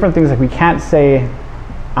different things. Like we can't say,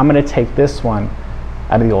 I'm going to take this one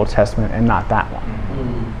out of the Old Testament and not that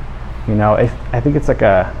one. You know, I think it's like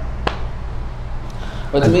a...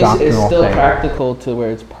 But to me, it's still practical to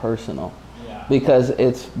where it's personal. Because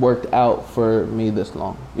it's worked out for me this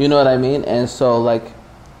long. You know what I mean? And so, like,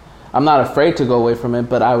 I'm not afraid to go away from it,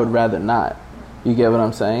 but I would rather not. You get what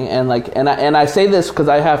I'm saying? And like, and I say this because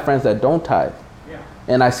I have friends that don't tithe,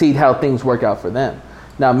 and I see how things work out for them.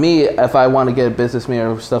 Now, me, if I want to get a business meeting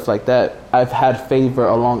or stuff like that, I've had favor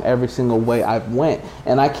along every single way I've went,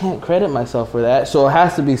 and I can't credit myself for that. So it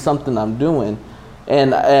has to be something I'm doing,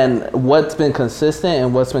 and what's been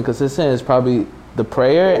consistent is probably the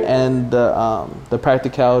prayer and the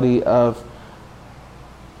practicality of.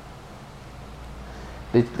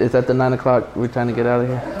 Is that the 9 o'clock we're trying to get out of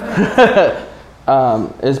here?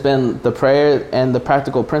 It's been the prayer and the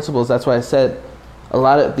practical principles. That's why I said a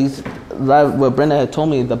lot of what Brenda had told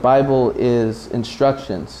me, the Bible is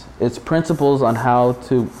instructions. It's principles on how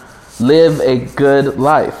to live a good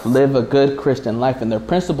life, live a good Christian life. And they're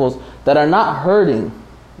principles that are not hurting,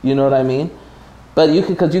 you know what I mean? But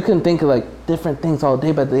because you can think of like different things all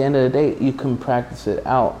day, but at the end of the day, you can practice it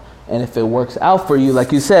out. And if it works out for you,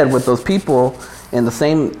 like you said, with those people in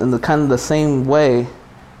the kind of the same way,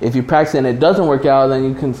 If you practice it and it doesn't work out, then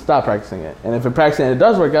you can stop practicing it. And if you practice it and it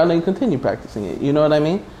does work out, then you continue practicing it. You know what I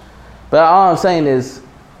mean? But all I'm saying is,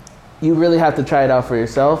 you really have to try it out for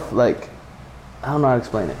yourself. Like, I don't know how to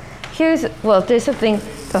explain it. There's something,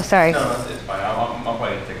 oh, sorry. No, it's fine. I'm probably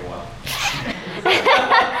going to take a while.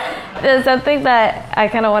 There's something that I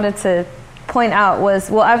kind of wanted to point out was,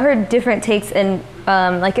 I've heard different takes, and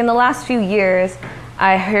like in the last few years,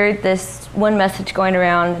 I heard this one message going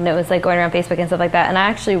around, and it was like going around Facebook and stuff like that, and I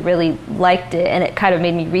actually really liked it, and it kind of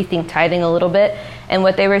made me rethink tithing a little bit. And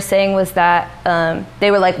what they were saying was that they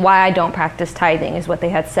were like, why I don't practice tithing is what they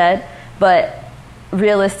had said, but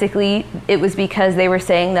realistically, it was because they were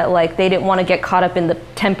saying that like they didn't want to get caught up in the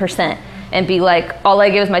 10% and be like, all I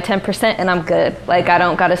give is my 10% and I'm good. Like, I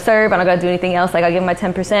don't got to serve, I don't got to do anything else. Like, I give my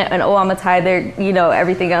 10% and I'm a tither,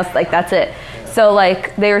 everything else, like that's it. So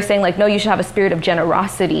like they were saying like, no, you should have a spirit of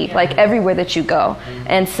generosity, like everywhere that you go.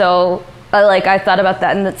 And so I thought about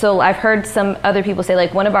that. And so I've heard some other people say,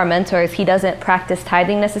 like one of our mentors, he doesn't practice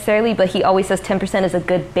tithing necessarily, but he always says 10% is a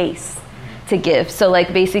good base to give. So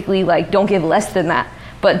like basically like don't give less than that,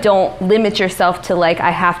 but don't limit yourself to like,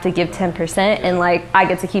 I have to give 10% and like I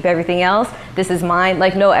get to keep everything else. This is mine.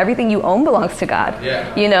 Like, no, everything you own belongs to God.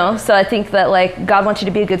 So I think that like God wants you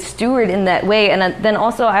to be a good steward in that way. And then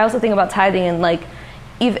also, I also think about tithing and like,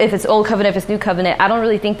 if it's old covenant, if it's new covenant, I don't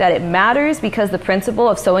really think that it matters because the principle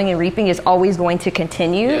of sowing and reaping is always going to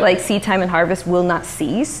continue. Like seed time and harvest will not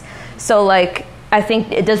cease. So like, I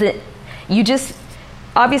think it doesn't, you just,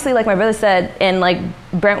 obviously, like my brother said, and like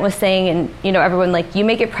Brent was saying, and everyone, like you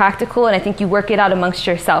make it practical, and I think you work it out amongst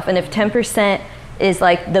yourself. And if 10% is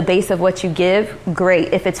like the base of what you give,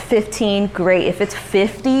 great. If it's 15, great. If it's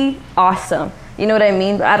 50, awesome. You know what I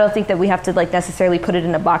mean? But I don't think that we have to like necessarily put it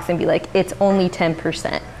in a box and be like, it's only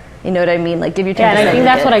 10%. You know what I mean? Like give your 10%. Yeah, and I think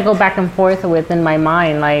that's what I go back and forth with in my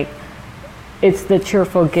mind. Like, it's the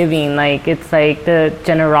cheerful giving. Like, it's like the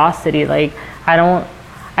generosity. Like,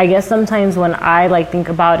 I guess sometimes when I like think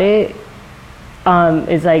about it,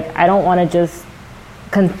 is like I don't want to just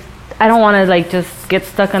just get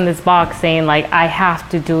stuck on this box saying like I have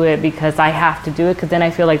to do it because I have to do it, because then I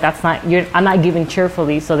feel like I'm not giving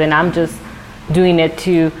cheerfully, so then I'm just doing it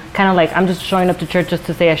to kind of like I'm just showing up to church just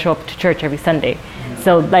to say I show up to church every Sunday.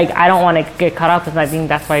 So like I don't want to get caught up, because I think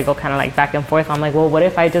that's why I go kind of like back and forth. I'm like, well, what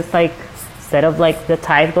if I just like instead of like the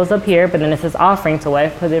tithe goes up here, but then it says offering, so what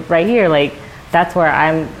if I put it right here? Like, that's where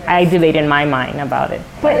I debate in my mind about it.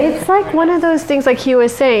 But it's like one of those things, like he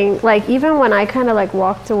was saying, like even when I kind of like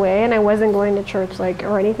walked away and I wasn't going to church like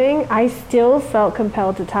or anything, I still felt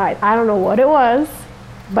compelled to tithe. I don't know what it was,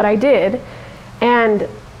 but I did. And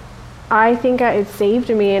I think it saved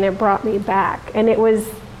me and it brought me back. And it was,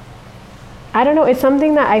 I don't know, it's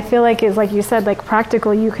something that I feel like is, like you said, like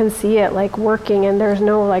practical. You can see it like working and there's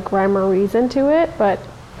no like rhyme or reason to it, but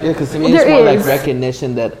yeah, because to me it's more like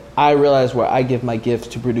recognition that I realize where I give my gifts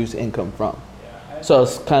to produce income from. So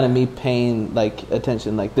it's kind of me paying like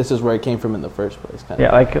attention, like this is where it came from in the first place. Kind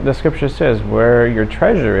of. Like the scripture says, where your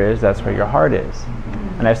treasure is, that's where your heart is.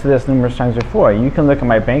 And I've said this numerous times before. You can look at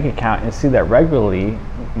my bank account and see that regularly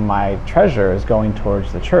my treasure is going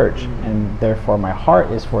towards the church, and therefore my heart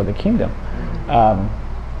is for the kingdom.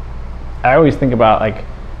 I always think about like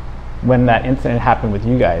when that incident happened with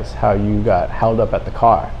you guys, how you got held up at the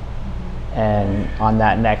car. And on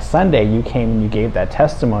that next Sunday, you came and you gave that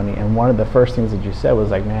testimony, and one of the first things that you said was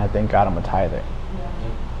like, man, thank God I'm a tither.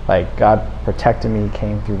 Like, God protected me,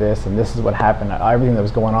 came through this, and this is what happened. Everything that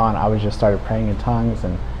was going on, I was just started praying in tongues,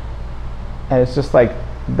 and it's just like,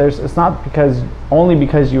 it's not only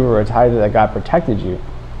because you were a tither that God protected you,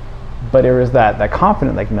 but it was that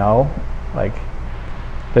confident, like, no, like,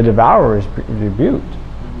 the devourer is rebuked.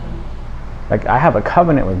 Like, I have a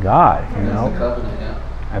covenant with God, you know? It's a covenant, yeah.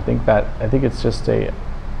 I think it's just like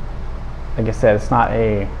I said, it's not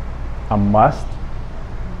a must,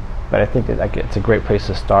 but I think it's a great place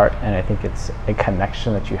to start, and I think it's a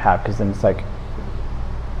connection that you have, because then it's like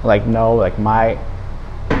no, like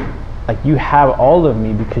you have all of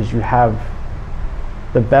me, because you have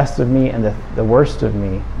the best of me and the worst of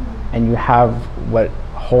me, and you have what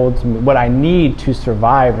holds me, what I need to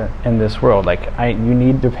survive in this world. Like you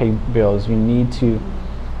need to pay bills, you need to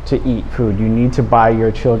eat food, you need to buy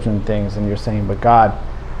your children things, and you're saying, but God,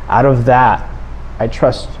 out of that I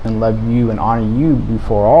trust and love you and honor you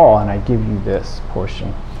before all, and I give you this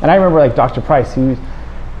portion. And I remember like Dr. Price, he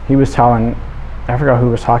was telling, I forgot who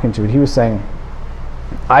was talking to, but he was saying,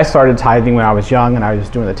 I started tithing when I was young and I was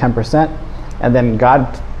doing the 10%, and then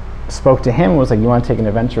God spoke to him and was like, you want to take an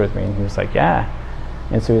adventure with me? And he was like, yeah.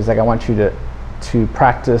 And so he's like, I want you to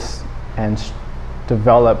practice and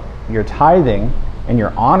develop your tithing and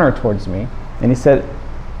your honor towards me. And he said,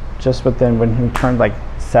 just within, when he turned like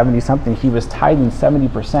 70 something, he was tithing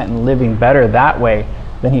 70% and living better that way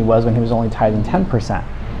than he was when he was only tithing 10%.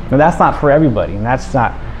 Now that's not for everybody, and that's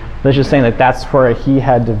just saying that that's where he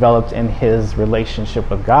had developed in his relationship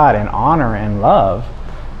with God and honor and love.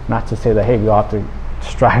 Not to say that, hey, we all have to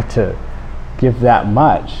strive to give that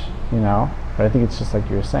much, but I think it's just like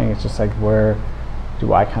you were saying, it's just like, where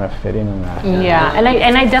do I kind of fit in that? Yeah,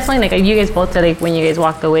 and I definitely, like you guys both said, like when you guys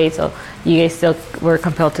walked away, so you guys still were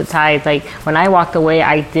compelled to tithe. Like when I walked away,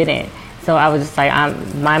 I didn't. So I was just like,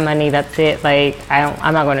 my money, that's it. Like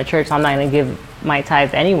I'm not going to church, so I'm not going to give my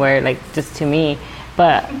tithe anywhere, like just to me.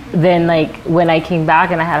 But then like when I came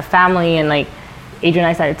back and I had a family and like Adrian and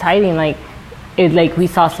I started tithing, like it, like we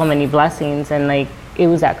saw so many blessings, and like it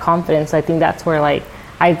was that confidence. I think that's where like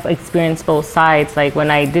I've experienced both sides. Like when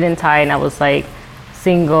I didn't tithe and I was like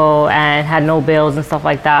single and had no bills and stuff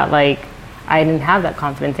like that, like I didn't have that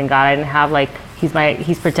confidence in God. I didn't have like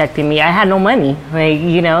he's protecting me. I had no money, like,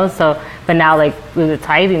 so, but now like with the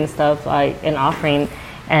tithing stuff, like and offering,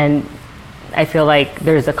 and I feel like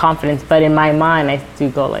there's a confidence, but in my mind I do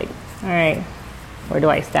go like, all right, where do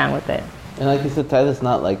I stand with it? And like you said, tithe is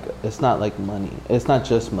not like, it's not like money. It's not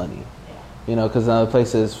just money. Because in other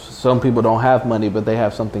places, some people don't have money, but they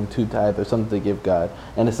have something to tithe or something to give God.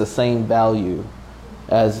 And it's the same value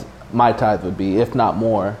as my tithe would be, if not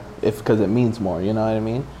more, because it means more, you know what I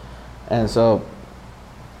mean? And so,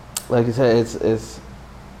 like you said, it's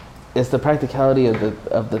the practicality of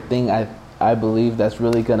the thing I believe that's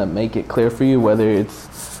really going to make it clear for you whether it's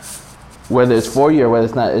for you or whether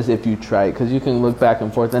it's not, is if you try it. Because you can look back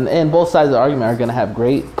and forth, and both sides of the argument are going to have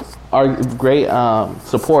great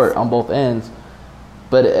support on both ends.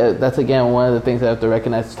 But that's, again, one of the things I have to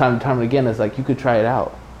recognize time and time again is like, you could try it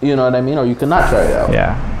out. You know what I mean? Or you could not try it out.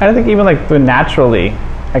 Yeah. I think even like naturally,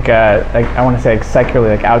 like I want to say like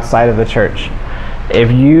secularly, like outside of the church, if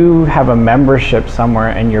you have a membership somewhere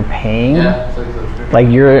and you're paying, like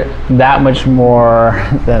you're that much more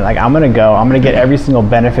than like, I'm going to get every single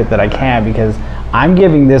benefit that I can because I'm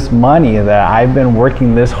giving this money that I've been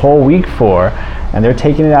working this whole week for, and they're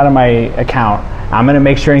taking it out of my account. I'm going to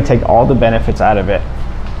make sure and take all the benefits out of it.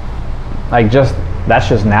 Like that's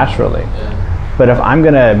just naturally. Yeah. But if I'm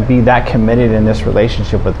going to be that committed in this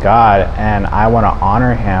relationship with God and I want to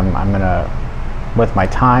honor him, I'm going to, with my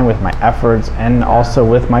time, with my efforts, and also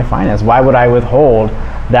with my finance. Why would I withhold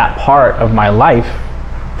that part of my life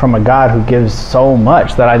from a God who gives so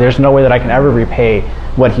much that there's no way that I can ever repay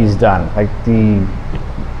what he's done? Like the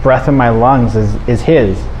breath in my lungs is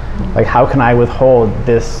his. Like how can I withhold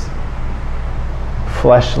this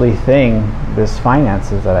fleshly thing, this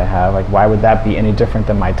finances that I have? Like why would that be any different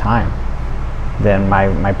than my time? Than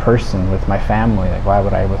my person with my family? Like why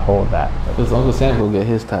would I withhold that? Because Uncle Sam will get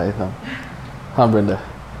his tithe, huh, Brenda?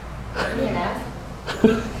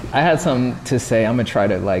 I had something to say. I'm gonna try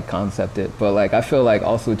to like concept it, but like I feel like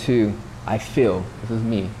also too, this is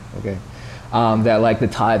me, okay, that like the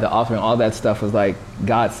tithe, the offering, all that stuff was like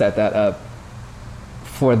God set that up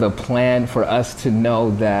for the plan for us to know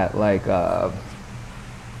that like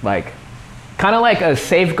kind of like a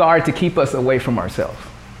safeguard to keep us away from ourselves.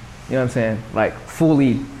 You know what I'm saying? Like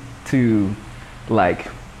fully to like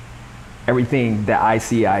everything that I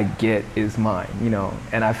see, I get is mine,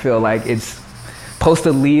 and I feel like it's supposed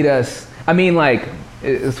to lead us. I mean, like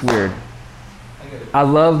it's weird. I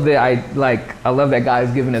love that God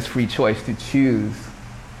has given us free choice to choose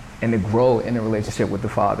and to grow in a relationship with the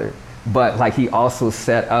Father. But like he also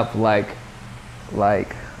set up like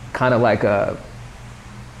kind of like a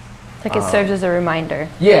like it serves as a reminder.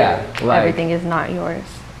 Yeah, like everything is not yours.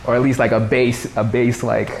 Or at least like a base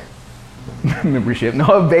like membership. No,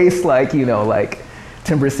 a base like, like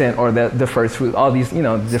 10% or the first fruit, all these,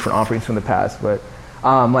 different offerings from the past. But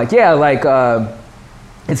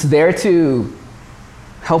it's there to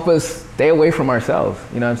help us stay away from ourselves,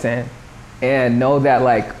 you know what I'm saying? And know that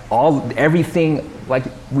like everything, like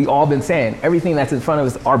we all been saying, everything that's in front of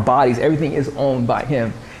us, our bodies, everything is owned by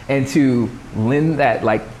him. And to lend that,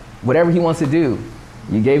 like whatever he wants to do.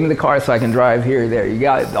 You gave me the car so I can drive here or there. You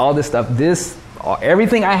got all this stuff.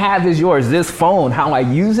 Everything I have is yours. This phone, how I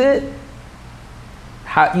use it,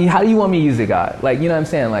 how do you want me to use it, God? Like, you know what I'm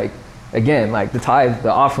saying? Like, again, like the tithe,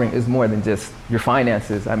 the offering is more than just your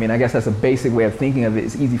finances. I mean, I guess that's a basic way of thinking of it.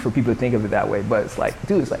 It's easy for people to think of it that way. But it's like,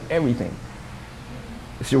 dude, it's like everything.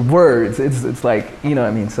 It's your words. It's like, you know what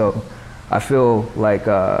I mean? So I feel like,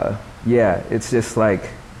 it's just like,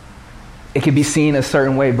 it can be seen a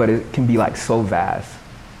certain way, but it can be like so vast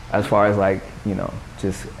as far as like,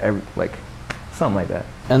 just like something like that.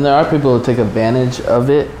 And there are people who take advantage of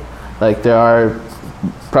it. Like there are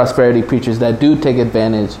prosperity preachers that do take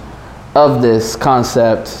advantage of this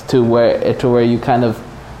concept to where you kind of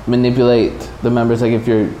manipulate the members, like if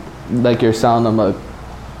you're selling them a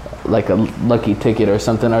lucky ticket or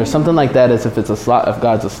something like that, as if it's if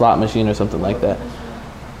God's a slot machine or something like that.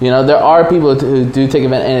 There are people who do take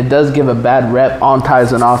advantage, and it does give a bad rep on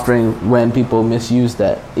tithes and offering when people misuse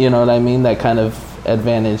that. You know what I mean? That kind of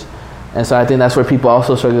advantage. And so I think that's where people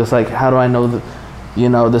also struggle. It's like, how do I know that,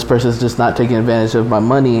 this person's just not taking advantage of my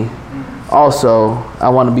money? Also, I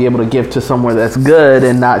want to be able to give to somewhere that's good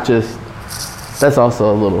and not just, that's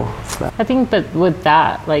also a little. I think, but with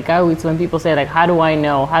that, like I always, when people say like, how do I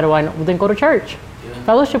know? Well, then go to church,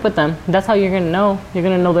 fellowship with them. That's how you're going to know. You're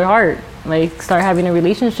going to know their heart. Like start having a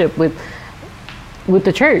relationship with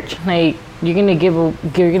the church. Like you're going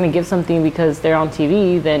to give something because they're on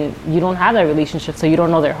TV, then you don't have that relationship. So you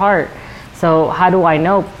don't know their heart. So how do I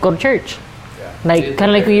know? Go to church. Like kind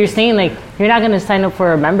of like what you're saying, like you're not going to sign up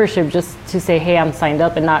for a membership just to say, hey, I'm signed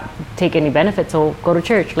up and not take any benefit. So go to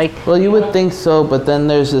church. Like, well, you would think so, but then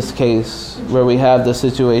there's this case where we have the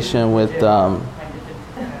situation with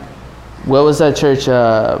what was that church?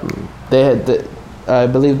 They had I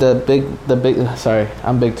believe the big. Sorry,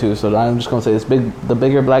 I'm big too, so I'm just gonna say this the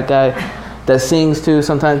bigger black guy that sings too.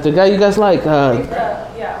 Sometimes the guy you guys like.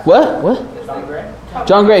 What?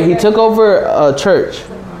 John Gray. He took over a church.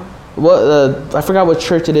 I forgot what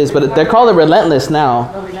church it is, but they're called the Relentless now.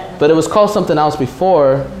 But it was called something else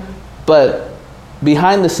before. But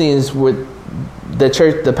behind the scenes, with the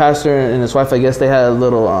church, the pastor and his wife, I guess they had a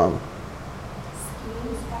little.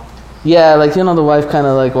 Yeah, like the wife kind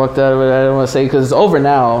of like walked out of it. I don't want to say because it's over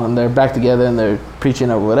now and they're back together and they're preaching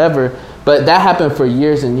or whatever. But that happened for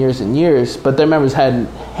years and years and years. But their members had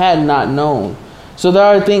not known. So there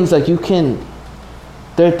are things like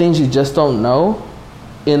there are things you just don't know.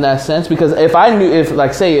 In that sense, because if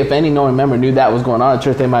any knowing member knew that was going on at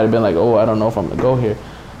church, they might have been like, oh, I don't know if I'm gonna go here.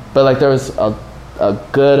 But like there was a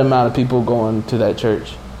good amount of people going to that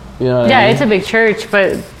church. You know what I mean? It's a big church,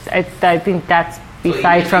 but I think that's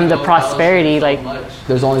beside from the prosperity. Like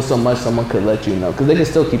there's only so much someone could let you know because they can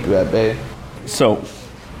still keep you at bay. So,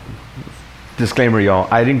 disclaimer, y'all.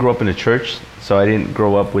 I didn't grow up in a church, so I didn't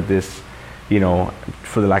grow up with this,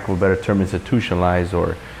 for the lack of a better term, institutionalized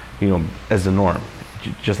or, as the norm.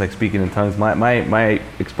 Just like speaking in tongues, my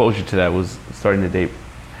exposure to that was starting to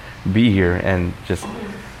be here and just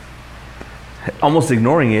almost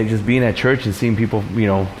ignoring it, just being at church and seeing people,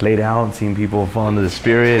 laid out, and seeing people fall into the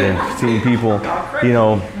Spirit, and seeing people,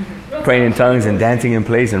 praying in tongues and dancing in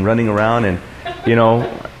place and running around. And,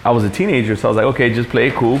 I was a teenager, so I was like, okay, just play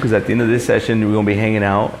it cool, because at the end of this session, we're going to be hanging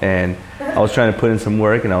out. And I was trying to put in some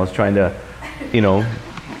work, and I was trying to,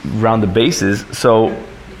 round the bases. So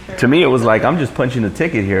to me, it was like, I'm just punching the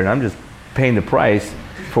ticket here, and I'm just paying the price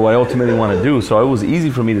for what I ultimately want to do. So it was easy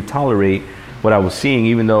for me to tolerate what I was seeing,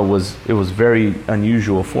 even though it was very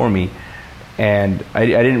unusual for me. And I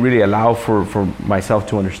didn't really allow for myself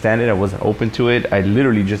to understand it. I wasn't open to it. I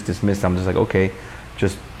literally just dismissed. I'm just like, okay,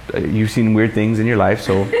 you've seen weird things in your life,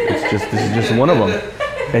 so this is just one of them,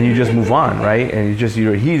 and you just move on, right? And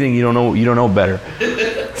you're a heathen. You don't know better.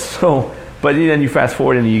 So. But then you fast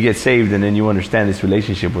forward and you get saved, and then you understand this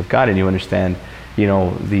relationship with God, and you understand,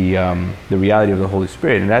 the reality of the Holy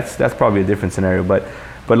Spirit, and that's probably a different scenario. But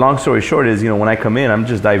long story short is, when I come in, I'm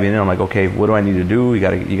just diving in. I'm like, okay, what do I need to do? You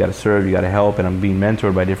gotta serve, you gotta help, and I'm being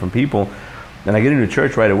mentored by different people. And I get into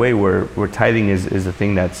church right away where tithing is the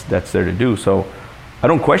thing that's there to do. So I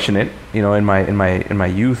don't question it. In my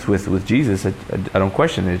youth with Jesus, I don't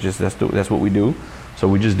question it. It's just that's what we do. So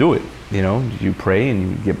we just do it. You pray and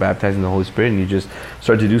you get baptized in the Holy Spirit, and you just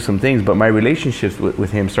start to do some things. But my relationships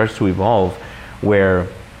with Him starts to evolve, where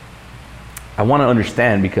I want to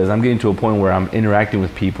understand, because I'm getting to a point where I'm interacting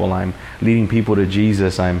with people, I'm leading people to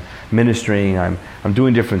Jesus, I'm ministering, I'm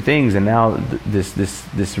doing different things, and now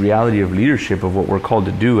this reality of leadership, of what we're called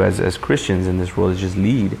to do as Christians in this world, is just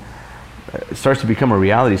lead. It starts to become a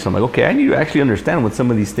reality. So I'm like, okay, I need to actually understand what some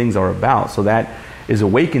of these things are about. So that is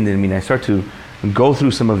awakened in me, and I start to go through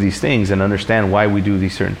some of these things and understand why we do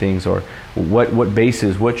these certain things, or what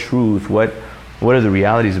basis, what truth, what are the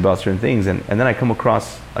realities about certain things. And then I come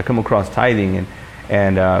across tithing,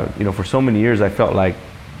 and for so many years I felt like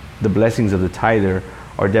the blessings of the tither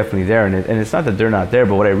are definitely there, and it's not that they're not there,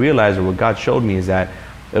 but what I realized, or what God showed me, is that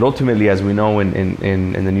ultimately, as we know in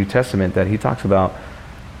the New Testament, that He talks about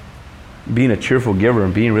being a cheerful giver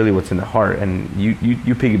and being really what's in the heart. And you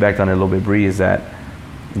piggybacked on it a little bit, Bree, is that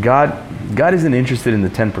God isn't interested in the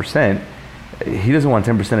 10%. He doesn't want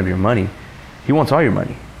 10% of your money. He wants all your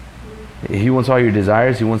money. He wants all your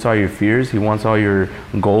desires. He wants all your fears. He wants all your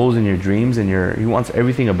goals and your dreams, and He wants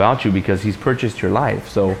everything about you, because He's purchased your life.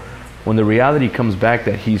 So when the reality comes back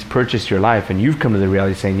that he's purchased your life and you've come to the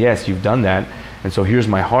reality saying, yes, you've done that, and so here's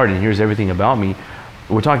my heart and here's everything about me,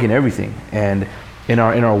 we're talking everything. And in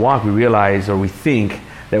our walk, we realize, or we think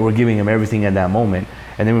that we're giving him everything at that moment.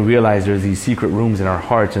 And then we realize there's these secret rooms in our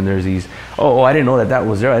hearts, and there's these, oh, I didn't know that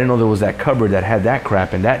was there. I didn't know there was that cupboard that had that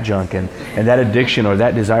crap and that junk and that addiction or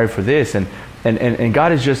that desire for this. And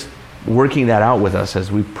God is just working that out with us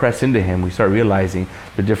as we press into him. We start realizing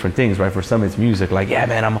the different things, right? For some, it's music. Like, yeah,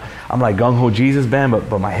 man, I'm like gung-ho Jesus band,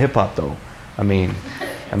 but my hip-hop, though. I mean,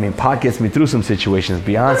 Pac gets me through some situations.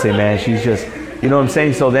 Beyonce, man, she's just, you know what I'm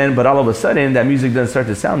saying? So then, but all of a sudden, that music doesn't start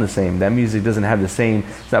to sound the same. That music doesn't have the same,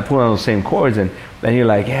 it's not pulling on those same chords. And then you're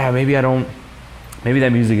like, yeah, maybe that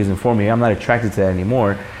music isn't for me. I'm not attracted to that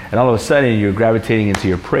anymore. And all of a sudden, you're gravitating into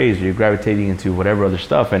your praise, or you're gravitating into whatever other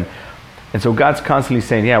stuff. And so God's constantly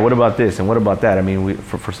saying, yeah, what about this? And what about that? I mean,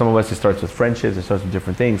 for some of us, it starts with friendships, it starts with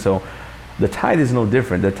different things. So the tithe is no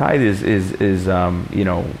different. The tithe is you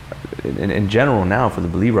know, in general now for the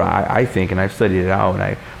believer, I think, and I've studied it out, and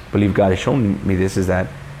I believe God has shown me this, is that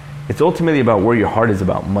it's ultimately about where your heart is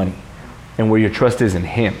about money and where your trust is in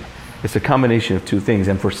him. It's a combination of two things.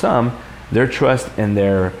 And for some, their trust and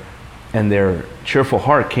their cheerful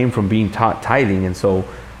heart came from being taught tithing. And so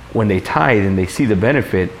when they tithe and they see the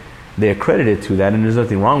benefit, they accredit it to that, and there's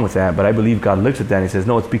nothing wrong with that. But I believe God looks at that and he says,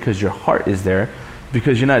 no, it's because your heart is there,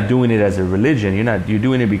 because you're not doing it as a religion. You're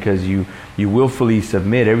doing it because you willfully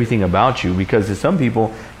submit everything about you. Because to some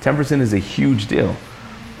people, 10% is a huge deal.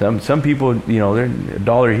 Some people, you know, they're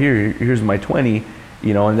 $1 here, here's my 20,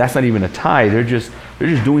 you know, and that's not even a tithe. They're just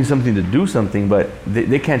doing something to do something, but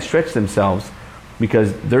they can't stretch themselves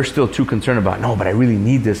because they're still too concerned about, no, but I really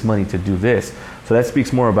need this money to do this. So that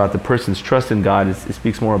speaks more about the person's trust in God. It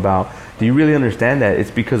speaks more about, do you really understand that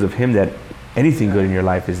it's because of him that anything good in your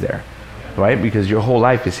life is there, right? Because your whole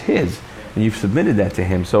life is his, and you've submitted that to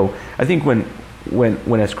him. So I think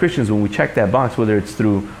when as Christians, when we check that box, whether it's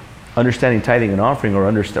through understanding tithing and offering or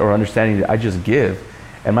understanding that I just give,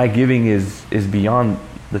 and my giving is beyond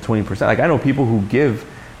the 20%. Like I know people who give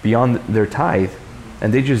beyond their tithe,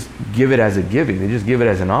 and they just give it as a giving. They just give it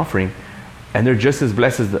as an offering. And they're just as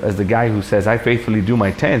blessed as the guy who says, I faithfully do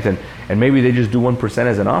my tenth, and maybe they just do 1%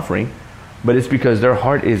 as an offering, but it's because their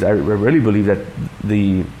heart is, I really believe that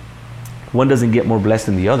the one doesn't get more blessed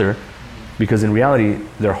than the other, because in reality,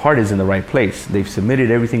 their heart is in the right place. They've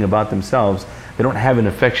submitted everything about themselves. They don't have an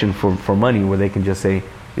affection for money where they can just say,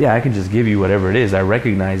 yeah, I can just give you whatever it is. I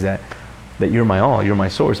recognize that you're my all, you're my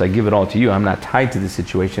source. I give it all to you. I'm not tied to the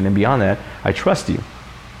situation, and beyond that, I trust you.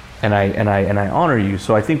 And I honor you.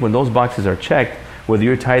 So I think when those boxes are checked, whether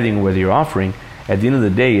you're tithing or whether you're offering, at the end of the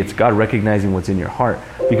day, it's God recognizing what's in your heart.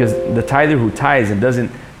 Because the tither who tithes and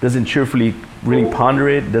doesn't cheerfully really ponder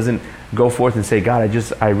it, doesn't go forth and say, God,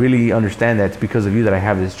 I really understand that it's because of you that I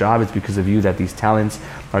have this job. It's because of you that these talents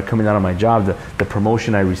are coming out of my job, the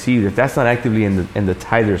promotion I received. If that's not actively in the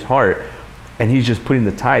tither's heart, and he's just putting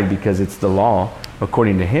the tithe because it's the law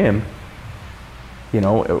according to him, you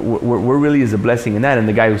know, we're really is a blessing in that. And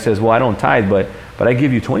the guy who says, well, I don't tithe, but I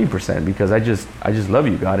give you 20% because I just love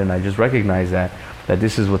you, God, and I just recognize that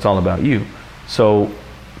this is what's all about you. So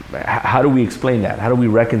how do we explain that? How do we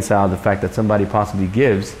reconcile the fact that somebody possibly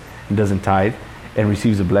gives and doesn't tithe and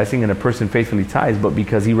receives a blessing, and a person faithfully tithes, but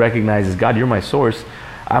because he recognizes, God, you're my source,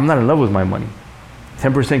 I'm not in love with my money.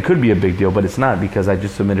 10% could be a big deal, but it's not, because I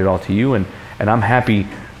just submit it all to you, and I'm happy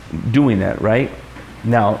doing that, right?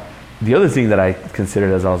 Now, the other thing that I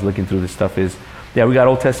considered as I was looking through this stuff is, yeah, we got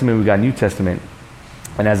Old Testament, we got New Testament.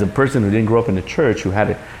 And as a person who didn't grow up in the church, who had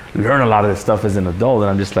to learn a lot of this stuff as an adult, and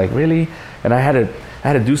I'm just like, really? And I had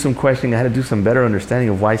to do some questioning, I had to do some better understanding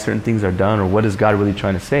of why certain things are done, or what is God really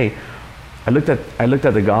trying to say. I looked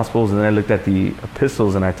at the Gospels, and then I looked at the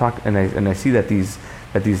epistles, and I see that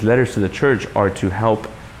these letters to the church are to help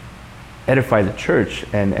edify the church,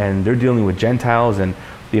 and they're dealing with Gentiles. And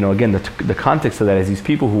you know, again, the context of that is these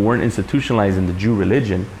people who weren't institutionalized in the Jew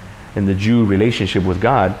religion, in the Jew relationship with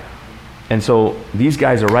God. And so these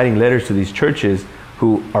guys are writing letters to these churches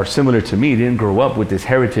who are similar to me, didn't grow up with this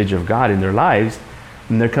heritage of God in their lives,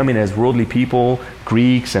 and they're coming as worldly people,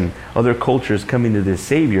 Greeks and other cultures coming to this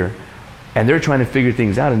Savior, and they're trying to figure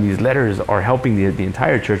things out, and these letters are helping the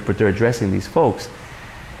entire church, but they're addressing these folks.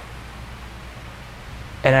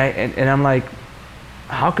 And I'm like,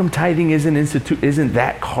 how come tithing isn't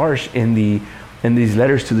that harsh in these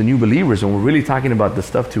letters to the new believers? And we're really talking about the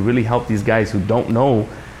stuff to really help these guys who don't know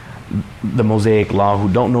the Mosaic law,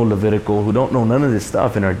 who don't know Levitical, who don't know none of this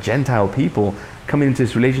stuff, and are Gentile people coming into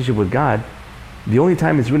this relationship with God. The only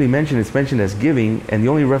time it's really mentioned, it's mentioned as giving, and the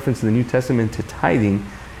only reference in the New Testament to tithing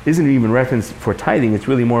isn't even referenced for tithing. It's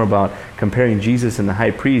really more about comparing Jesus and the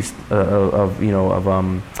high priest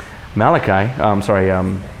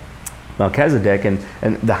Melchizedek and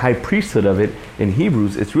the high priesthood of it in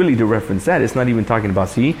Hebrews. It's really to reference that. It's not even talking about,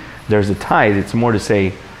 see, there's a tithe. It's more to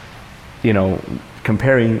say,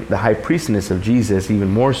 comparing the high priestess of Jesus even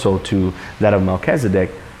more so to that of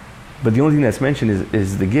Melchizedek. But the only thing that's mentioned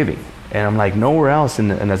is the giving. And I'm like, nowhere else,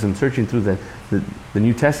 and as I'm searching through the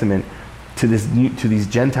New Testament, to these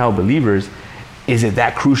Gentile believers, is it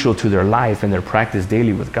that crucial to their life and their practice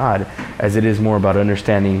daily with God, as it is more about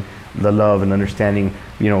understanding the love and understanding,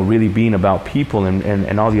 really being about people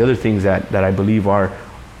and all the other things that I believe are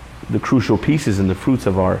the crucial pieces and the fruits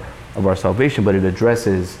of our salvation. But it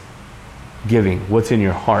addresses giving. What's in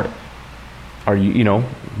your heart? Are you,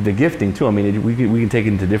 the gifting too. I mean, we can take it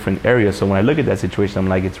into different areas. So when I look at that situation, I'm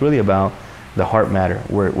like, it's really about the heart matter.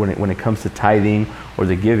 When it comes to tithing or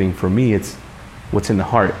the giving, for me, it's what's in the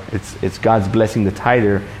heart. It's God's blessing the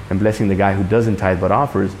tither and blessing the guy who doesn't tithe but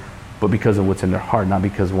offers, but because of what's in their heart, not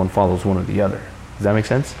because one follows one or the other. Does that make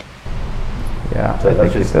sense? Yeah. So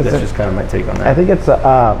that's just kind of my take on that. I think it's,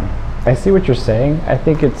 I see what you're saying. I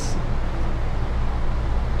think it's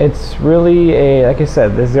really like I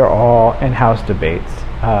said, these are all in-house debates.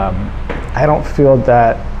 I don't feel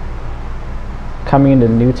that coming into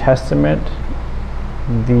the New Testament,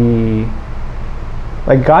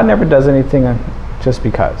 God never does anything just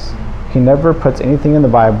because. He never puts anything in the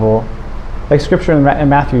Bible. Like Scripture in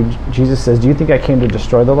Matthew, Jesus says, do you think I came to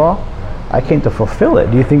destroy the law? I came to fulfill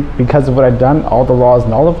it. Do you think because of what I've done, all the law is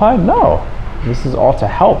nullified? No. This is all to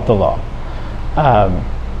help the law.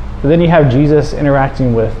 But then you have Jesus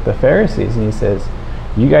interacting with the Pharisees, and he says,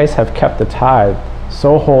 you guys have kept the tithe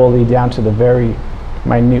so holy down to the very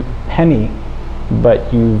minute penny,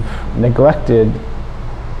 but you've neglected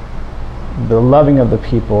the loving of the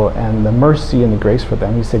people and the mercy and the grace for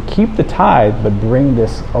them. He said, keep the tithe, but bring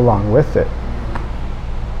this along with it.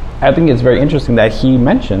 I think it's very interesting that he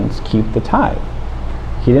mentions keep the tithe.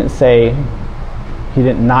 He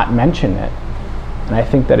didn't not mention it. And I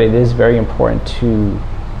think that it is very important to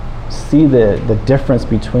see the difference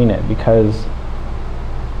between it, because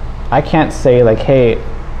I can't say like, hey,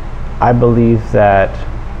 I believe that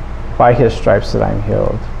by his stripes that I'm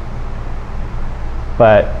healed,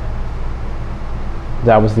 but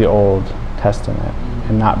that was the Old Testament,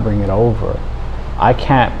 and not bring it over. I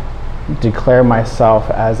can't declare myself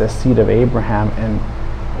as a seed of Abraham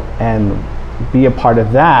and be a part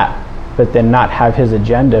of that, but then not have his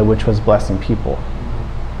agenda, which was blessing people.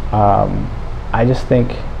 I just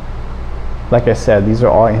think, like I said, these are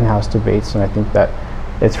all in-house debates, and I think that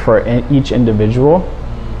it's for each individual.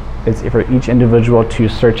 It's for each individual to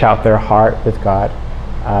search out their heart with God.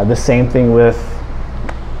 The same thing with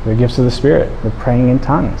the gifts of the Spirit, the praying in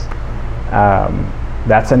tongues.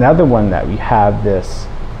 That's another one that we have this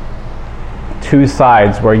two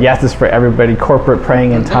sides where, yes, it's for everybody, corporate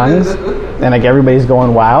praying in tongues, and like everybody's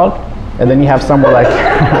going wild. And then you have some where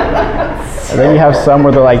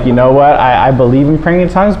they're like, you know what, I believe in praying in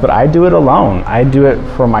tongues, but I do it alone. I do it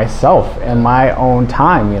for myself and my own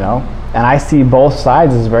time, And I see both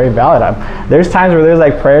sides as very valid. There's times where there's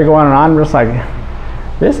like prayer going on, we're just like,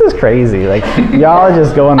 this is crazy. Like, y'all are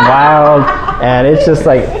just going wild, and it's just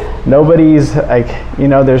like nobody's like,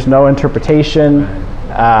 there's no interpretation.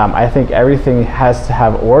 I think everything has to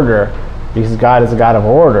have order, because God is a God of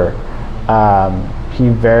order. He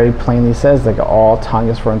very plainly says like all tongue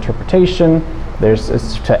is for interpretation.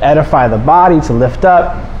 It's to edify the body, to lift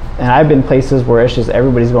up. And I've been places where it's just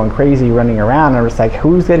everybody's going crazy, running around, and I'm just like,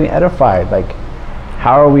 who's getting edified? Like,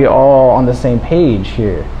 how are we all on the same page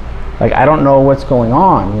here? Like, I don't know what's going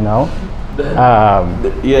on, Yeah,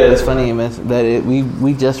 it's funny you mentioned that.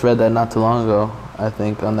 We just read that not too long ago, I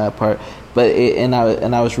think, on that part. But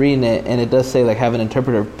I was reading it, and it does say like have an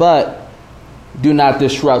interpreter, but do not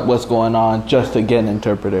disrupt what's going on just to get an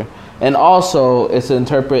interpreter. And also, it's to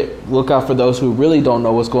interpret. Look out for those who really don't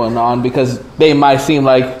know what's going on, because they might seem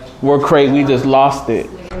like we're crazy. We just lost it.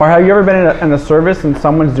 Or have you ever been in a service and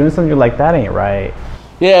someone's doing something, you're like, that ain't right?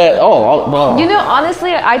 Yeah. Oh.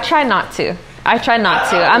 Honestly, I try not to.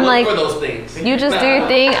 I'm like, for those things. You just do your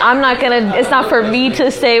thing. It's not for me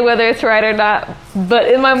to say whether it's right or not. But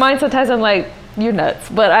in my mind, sometimes I'm like, you're nuts.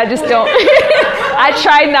 But I just don't. I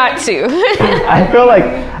try not to. I feel like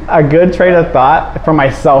a good train of thought, for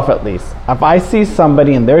myself at least, if I see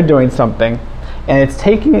somebody and they're doing something and it's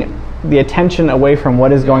taking the attention away from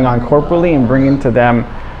what is going on corporately and bringing to them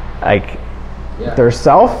like their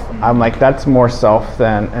self, I'm like, that's more self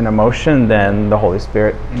than an emotion than the Holy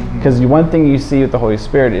Spirit. Because one thing you see with the Holy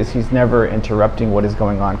Spirit is he's never interrupting what is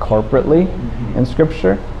going on corporately in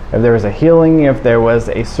Scripture. if there was a healing, if there was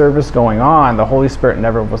a service going on, the Holy Spirit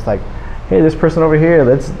never was like, hey, this person over here,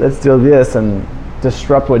 let's do this and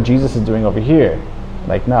disrupt what Jesus is doing over here.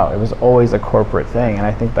 Like, no, it was always a corporate thing. And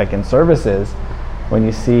I think like in services, when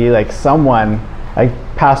you see like someone, like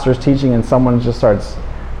pastors teaching and someone just starts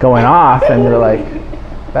going off and you're like,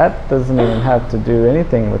 that doesn't even have to do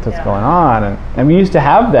anything with what's going on. And we used to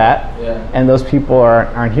have that, and those people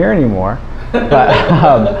aren't here anymore. But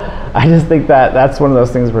I just think that's one of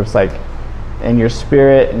those things where it's like in your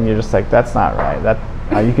spirit, and you're just like, that's not right. That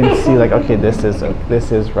you can see like, okay, this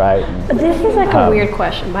is right. And, this is like a weird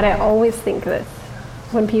question, but I always think this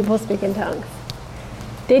when people speak in tongues.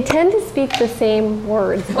 They tend to speak the same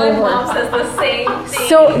words. My mom says the same thing.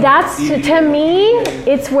 So that's, to me,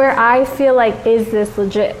 it's where I feel like, is this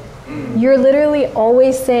legit? You're literally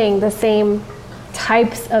always saying the same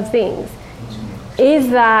types of things. Is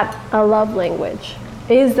that a love language?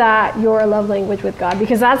 Is that your love language with God?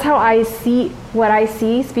 Because that's how I see, what I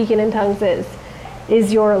see speaking in tongues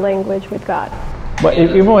is your language with God. But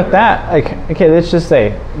even with that, like, okay, let's just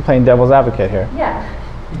say, I'm playing devil's advocate here. Yeah.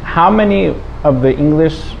 How many of the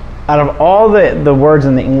English, out of all the words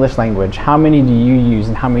in the English language, how many do you use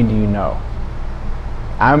and how many do you know?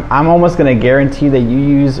 I'm almost going to guarantee that you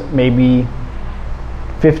use maybe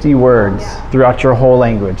 50 words throughout your whole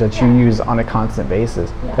language that you use on a constant basis.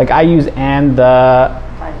 Like I use and, the,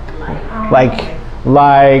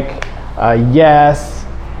 like, yes,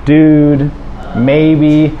 dude,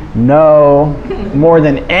 maybe, no, more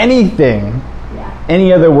than anything.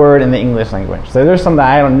 Any other word in the English language. So there's some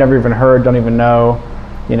that I never even heard, don't even know,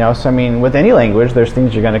 you know. So I mean, with any language, there's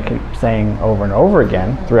things you're going to keep saying over and over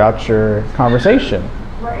again throughout your conversation.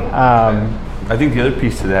 I think the other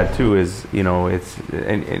piece to that too is, you know, it's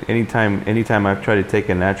anytime I've tried to take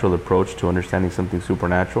a natural approach to understanding something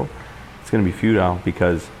supernatural, it's going to be futile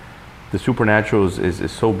because the supernatural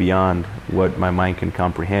is so beyond what my mind can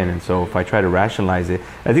comprehend. And so if I try to rationalize it,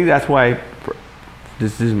 I think that's why,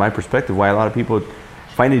 this is my perspective, why a lot of people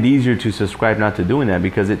find it easier to subscribe not to doing that,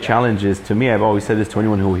 because it challenges, to me, I've always said this to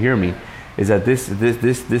anyone who will hear me, is that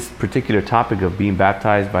this particular topic of being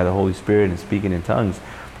baptized by the Holy Spirit and speaking in tongues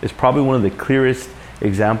is probably one of the clearest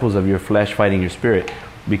examples of your flesh fighting your spirit,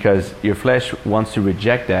 because your flesh wants to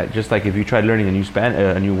reject that. Just like if you tried learning a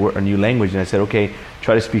new language, and I said, okay,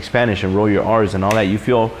 try to speak Spanish and roll your R's and all that, you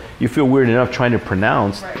feel weird enough trying to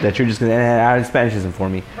pronounce that you're just gonna, Spanish isn't for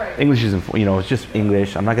me, English isn't for, you know, it's just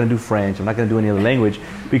English. I'm not gonna do French. I'm not gonna do any other language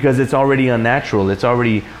because it's already unnatural. It's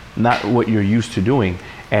already not what you're used to doing.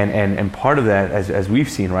 And part of that, as we've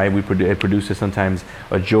seen, right, it produces sometimes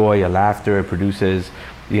a joy, a laughter. It produces,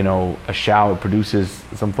 you know, a shout. It produces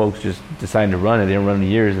some folks just deciding to run, and they haven't run in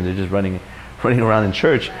years, and they're just running around in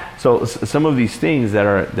church. So some of these things that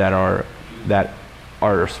are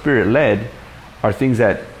spirit led are things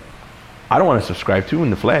that I don't want to subscribe to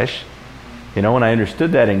in the flesh. You know, when I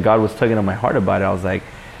understood that and God was tugging on my heart about it, I was like,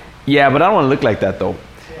 yeah, but I don't want to look like that though.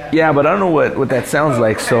 Yeah, but I don't know what that sounds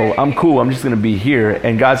like, so I'm cool. I'm just going to be here.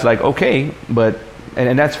 And God's like, okay, but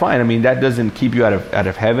and that's fine. I mean, that doesn't keep you out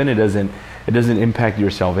of heaven. It doesn't impact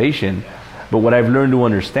your salvation. But what I've learned to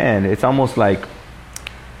understand, it's almost like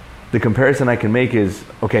the comparison I can make is,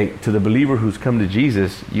 okay, to the believer who's come to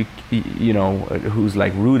Jesus, you know, who's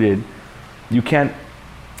like rooted, you can't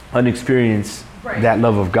unexperience that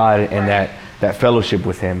love of God and that fellowship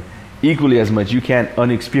with Him. Equally as much, you can't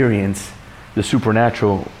unexperience the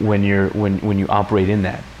supernatural when you operate in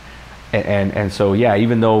that. And so, yeah,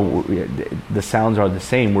 even though the sounds are the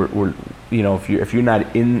same, we're you know, if you're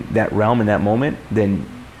not in that realm in that moment, then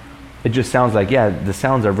it just sounds like, yeah, the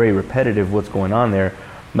sounds are very repetitive, what's going on there,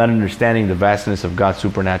 not understanding the vastness of God's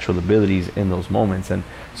supernatural abilities in those moments. And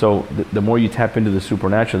so the more you tap into the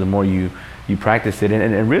supernatural, the more you practice it.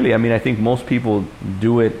 And really, I mean, I think most people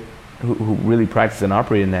do it who really practice and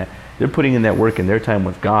operate in that. They're putting in that work in their time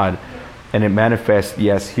with God. And it manifests,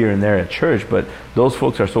 yes, here and there at church, but those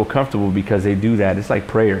folks are so comfortable because they do that. It's like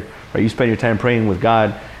prayer, right? You spend your time praying with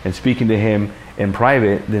God and speaking to Him in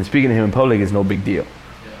private, then speaking to Him in public is no big deal.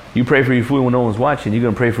 You pray for your food when no one's watching, you're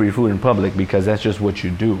going to pray for your food in public because that's just what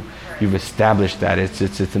you do. You've established that.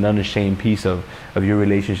 It's an unashamed piece of your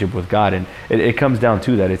relationship with God. And it comes down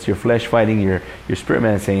to that. It's your flesh fighting your spirit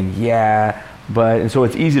man saying, yeah, but, and so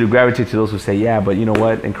it's easy to gravitate to those who say, yeah, but you know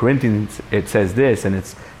what? In Corinthians, it says this, and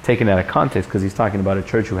it's taken out of context because he's talking about a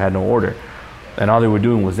church who had no order. And all they were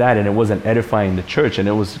doing was that, and it wasn't edifying the church, and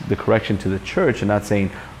it was the correction to the church and not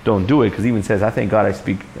saying, don't do it, because he even says, I thank God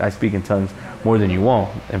I speak in tongues more than you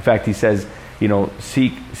all. In fact, he says, you know,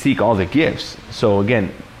 seek all the gifts. So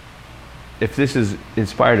again, if this is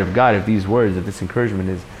inspired of God, if these words, if this encouragement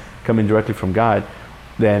is coming directly from God,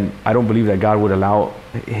 then I don't believe that God would allow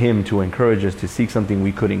him to encourage us to seek something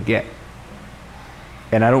we couldn't get.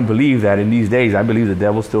 And I don't believe that in these days. I believe the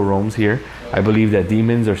devil still roams here. I believe that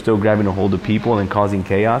demons are still grabbing a hold of people and causing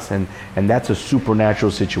chaos. And that's a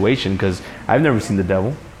supernatural situation, because I've never seen the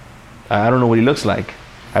devil. I don't know what he looks like.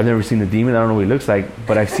 I've never seen the demon. I don't know what he looks like.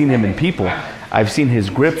 But I've seen him in people. I've seen his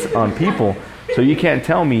grips on people. So you can't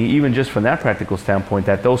tell me, even just from that practical standpoint,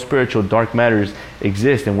 that those spiritual dark matters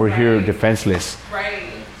exist and we're here defenseless. Right.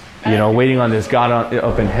 You know, waiting on this God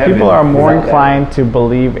up in heaven. People are more inclined to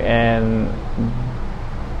believe in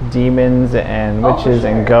demons and witches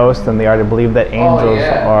and ghosts than they are to believe that angels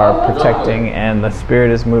are protecting and the spirit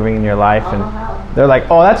is moving in your life. And they're like,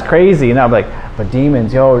 oh, that's crazy. And I'm like, but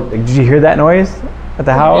demons, yo, did you hear that noise at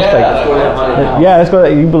the house? Let's go.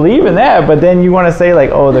 You believe in that, but then you want to say like,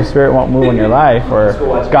 oh, the spirit won't move in your life, or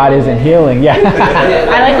God isn't healing. Yeah.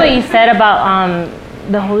 I like what you said about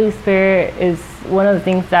the Holy Spirit is one of the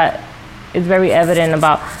things that is very evident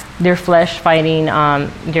about their flesh fighting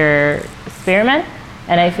their spirit man.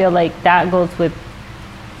 And I feel like that goes with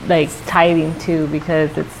like tithing too,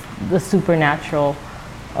 because it's the supernatural,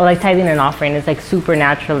 or like tithing and offering is like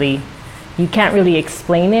supernaturally, you can't really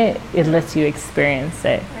explain it unless you experience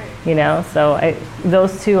it, you know? So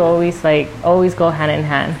those two always go hand in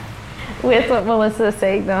hand. With what Melissa was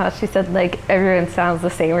saying, though, she said like everyone sounds the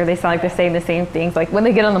same, or they sound like they're saying the same things. Like when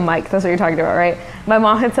they get on the mic, that's what you're talking about, right? My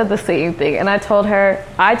mom had said the same thing, and I told her,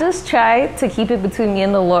 I just try to keep it between me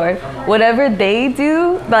and the Lord. Whatever they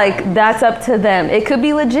do, like that's up to them. It could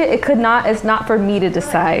be legit, it could not. It's not for me to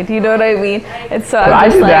decide. You know what I mean? And so I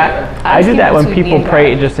do that. I do that when people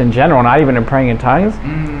pray, just in general, not even in praying in tongues.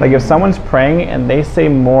 Like if someone's praying and they say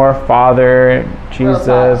more Father,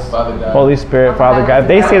 Jesus, Holy Spirit, Father God, if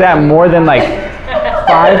they say that more than like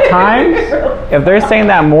 5 times, if they're saying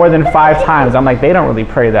that more than 5 times, I'm like, they don't really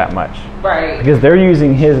pray that much. Right. Because they're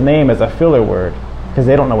using his name as a filler word, because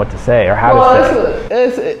they don't know what to say or how to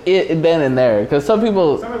say it. It's then and there, because some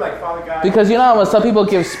people, because you know how when some people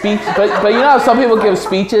give speech, but you know how some people give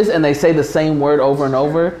speeches and they say the same word over and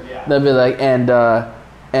over. They'll be like, and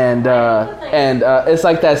it's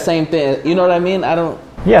like that same thing. You know what I mean? I don't.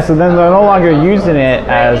 Yeah, so then they're no longer using it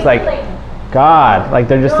as like God, like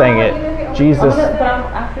they're just saying it, Jesus.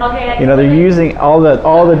 You know, they're using all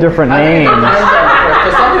the different names.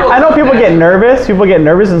 I know people get nervous. People get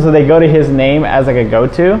nervous, and so they go to his name as like a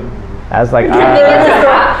go-to, as like. Yeah.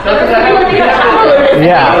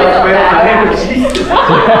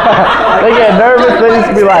 They get nervous. They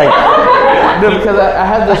just be like. No, because I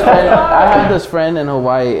had this friend in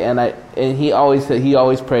Hawaii, and he always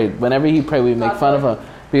prayed. Whenever he prayed, we'd make fun of him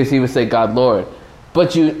because he would say God Lord.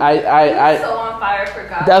 But so on fire for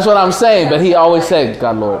God. That's what I'm saying. But he always said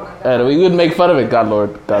God Lord, and we would make fun of it. God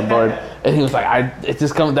Lord, God Lord, and he was like, it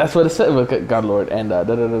just comes. That's what it said. God Lord, and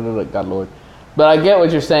God Lord. But I get what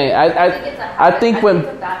you're saying. I think when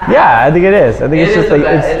I think it is. I think it's just like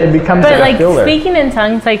it becomes like a filler. Speaking in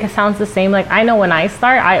tongues, like it sounds the same. Like I know when I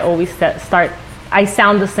start, I always start. I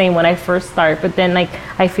sound the same when I first start, but then like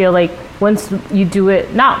I feel like once you do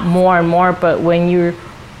it, not more and more, but when you're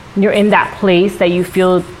in that place that you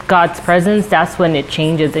feel God's presence, that's when it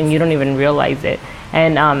changes and you don't even realize it.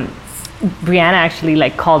 And Brianna actually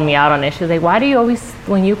like called me out on it. She was like, why do you always,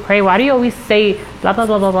 when you pray, why do you always say blah, blah,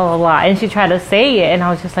 blah, blah, blah, blah, blah? And she tried to say it, and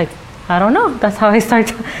I was just like, I don't know. That's how I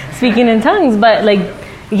start speaking in tongues. But like,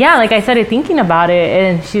 yeah, like I started thinking about it,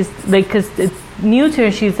 and she's like, because it's new to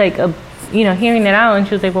her, she's like, hearing it out, and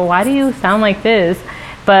she was like, well, why do you sound like this?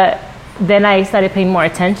 But then I started paying more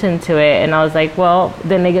attention to it, and I was like, well,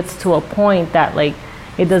 then it gets to a point that like,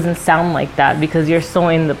 it doesn't sound like that because you're so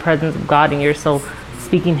in the presence of God and you're so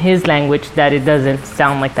speaking his language that it doesn't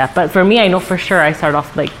sound like that. But for me, I know for sure I start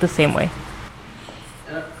off like the same way.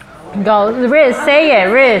 Go, Riz, say it,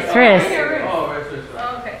 Riz.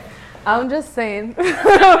 Okay. I'm just saying,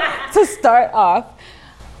 to start off,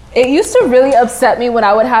 it used to really upset me when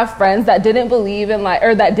I would have friends that didn't believe in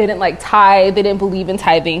that didn't like tithe, they didn't believe in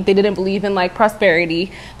tithing, they didn't believe in like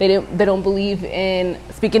prosperity, they don't believe in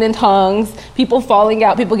speaking in tongues, people falling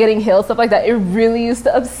out, people getting healed, stuff like that. It really used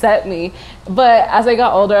to upset me. But as I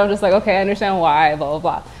got older, I'm just like, okay, I understand why, blah, blah,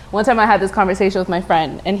 blah. One time I had this conversation with my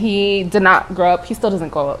friend, and he did not grow up, he still doesn't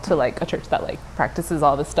go to like a church that like practices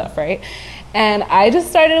all this stuff, right? And I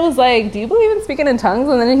just was like, do you believe in speaking in tongues?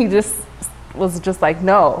 And then he just was just like,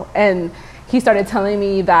 no. And he started telling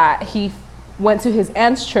me that he went to his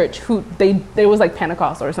aunt's church, who there was like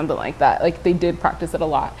Pentecost or something like that. Like they did practice it a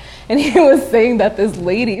lot. And he was saying that this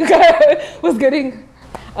lady was getting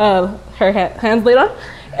her hands laid on,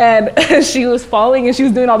 and she was falling and she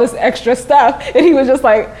was doing all this extra stuff, and he was just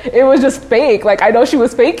like, it was just fake. Like, I know she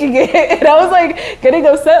was faking it, and I was like getting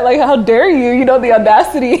upset, like, how dare you, you know, the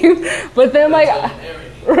audacity. But then like,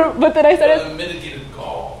 but then I started,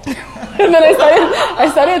 and then I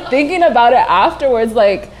started thinking about it afterwards,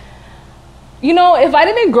 like, you know, if I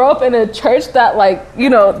didn't grow up in a church that, like, you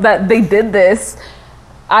know, that they did this,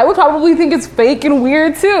 I would probably think it's fake and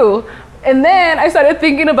weird too. And then I started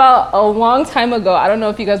thinking about a long time ago. I don't know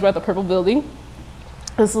if you guys were at the Purple Building.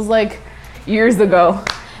 This was like years ago.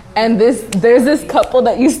 And there's this couple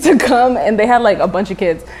that used to come, and they had like a bunch of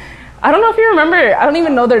kids. I don't know if you remember, I don't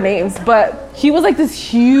even know their names, but he was like this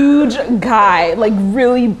huge guy, like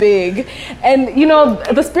really big. And you know,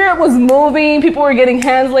 the Spirit was moving, people were getting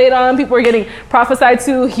hands laid on, people were getting prophesied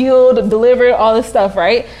to, healed, delivered, all this stuff,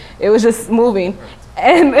 right? It was just moving.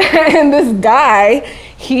 And this guy,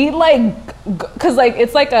 he like, cause like, it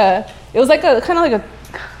was like a, kind of like a,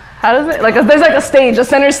 how does it, like there's like a stage, a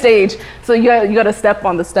center stage. So you got to step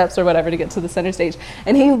on the steps or whatever to get to the center stage.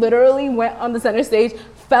 And he literally went on the center stage,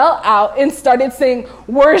 fell out, and started saying,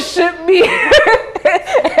 "Worship me." and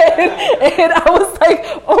I was like,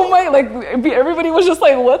 oh my, like everybody was just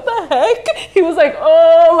like, what the heck? He was like,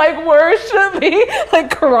 oh, like worship me,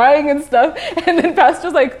 like crying and stuff. And then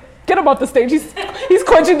Pastor's like, get him off the stage. He's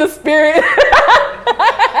quenching the Spirit.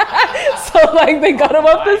 So like they got him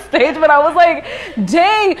off the stage, but I was like,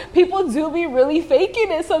 dang, people do be really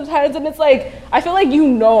faking it sometimes. And it's like, I feel like, you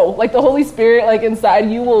know, like the Holy Spirit, like inside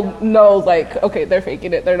you will know, like, okay, they're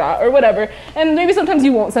faking it, they're not, or whatever. And maybe sometimes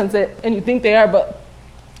you won't sense it and you think they are, but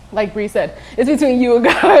like Bree said, it's between you and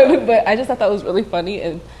God. But I just thought that was really funny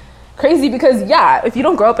and crazy because, yeah, if you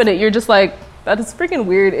don't grow up in it, you're just like, that is freaking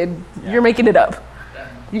weird and you're making it up.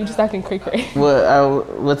 You're just acting cray-cray.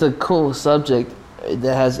 What's a cool subject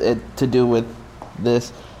that has it to do with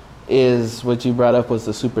this is what you brought up was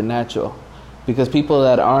the supernatural. Because people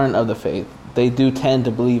that aren't of the faith, they do tend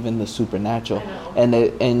to believe in the supernatural. And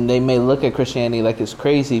they may look at Christianity like it's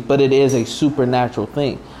crazy, but it is a supernatural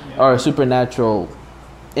thing or a supernatural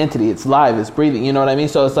entity. It's live, it's breathing, you know what I mean?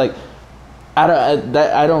 So it's like, I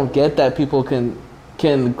don't get that people can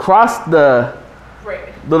cross the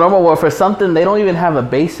normal world for something they don't even have a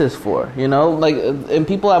basis for, you know? Like, and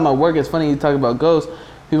people at my work, it's funny you talk about ghosts.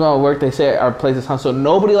 People at my work, they say our place is haunted, so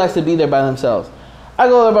nobody likes to be there by themselves. I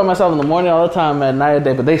go there by myself in the morning all the time, at night, at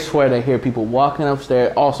day, but they swear they hear people walking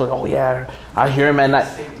upstairs. Also, oh yeah, I hear them at night.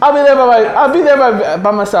 I'll be there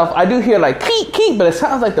by myself. I do hear like keek keek, but it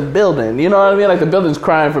sounds like the building. You know what I mean? Like the building's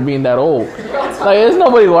crying for being that old. Like there's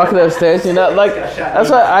nobody walking upstairs. You know, like that's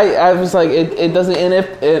why I was like it doesn't.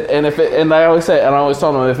 And I always say, and I always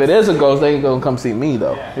told them if it is a ghost, they ain't gonna come see me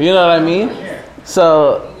though. You know what I mean?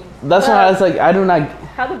 So that's why I was like, I do not.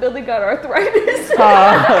 How the building got arthritis. He's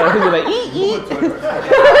like, eat.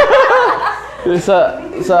 So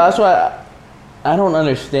that's why I don't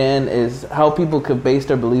understand is how people could base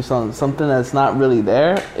their beliefs on something that's not really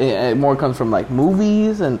there. It more comes from like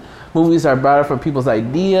movies, and movies are brought up from people's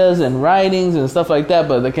ideas and writings and stuff like that,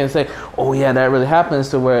 but they can say, oh yeah, that really happens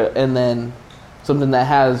to where, and then something that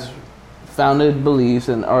has founded beliefs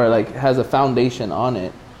and or like has a foundation on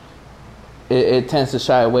it, it tends to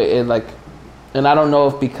shy away. It like, and I don't know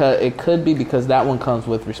if because it could be because that one comes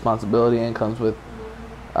with responsibility and comes with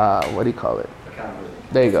what do you call it? Accountability.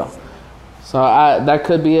 There you go. So that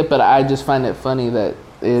could be it, but I just find it funny that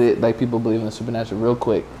it like people believe in the supernatural real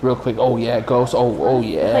quick. Oh yeah, ghosts. Oh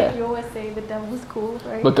yeah. Like you always say, the devil's cool,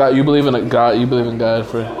 right? But God, you believe in God. You believe in God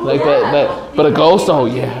for like that. But a ghost. Oh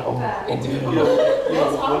yeah.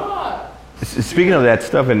 Speaking of that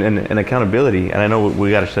stuff and accountability, and I know we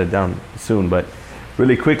got to shut it down soon, but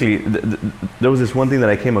really quickly, there was this one thing that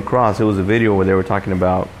I came across. It was a video where they were talking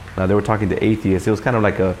about, they were talking to atheists. It was kind of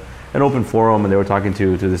like an open forum, and they were talking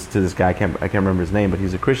to this guy. I can't remember his name, but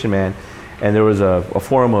he's a Christian man. And there was a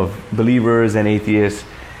forum of believers and atheists.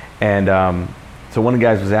 And so one of the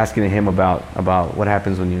guys was asking him about what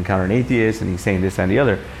happens when you encounter an atheist, and he's saying this and the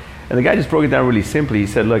other. And the guy just broke it down really simply. He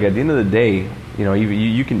said, look, at the end of the day, you know,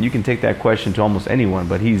 you can take that question to almost anyone,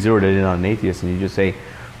 but he zeroed it in on an atheist, and you just say,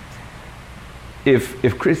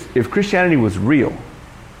 if Christianity was real,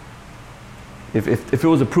 if it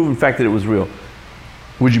was a proven fact that it was real,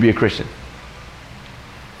 would you be a Christian?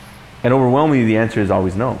 And overwhelmingly, the answer is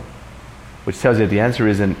always no, which tells you that the answer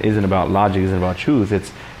isn't about logic, isn't about truth.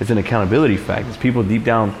 It's an accountability fact. It's people deep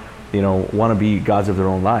down, you know, want to be gods of their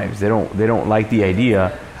own lives. They don't like the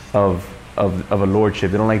idea of a lordship.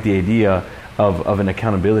 They don't like the idea of an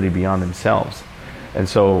accountability beyond themselves. And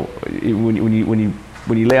so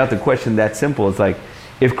when you lay out the question that simple, it's like,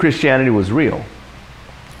 if Christianity was real,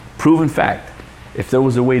 proven fact, if there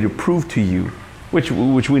was a way to prove to you which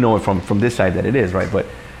we know from this side that it is, right? But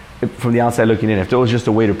from the outside looking in, if there was just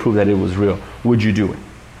a way to prove that it was real, would you do it?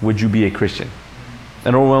 Would you be a Christian?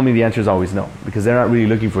 And overwhelmingly, the answer is always no, because they're not really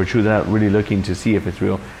looking for truth. They're not really looking to see if it's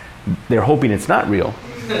real. They're hoping it's not real,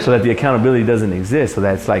 so that the accountability doesn't exist. So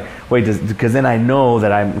that's like, wait, because then I know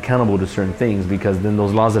that I'm accountable to certain things, because then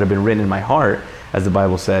those laws that have been written in my heart, as the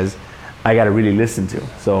Bible says, I got to really listen to.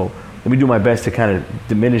 So let me do my best to kind of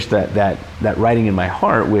diminish that writing in my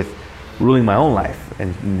heart with ruling my own life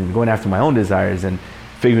and going after my own desires and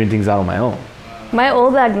figuring things out on my own. My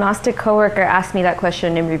old agnostic coworker asked me that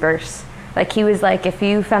question in reverse. Like, he was like, if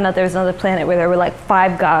you found out there was another planet where there were like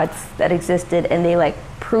 5 gods that existed, and they like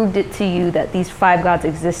proved it to you that these 5 gods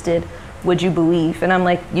existed, would you believe? And I'm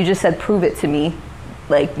like, you just said prove it to me.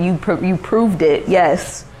 Like, you proved it,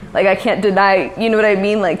 yes. Like, I can't deny, you know what I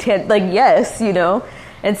mean? Like yes, you know?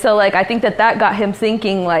 And so like, I think that got him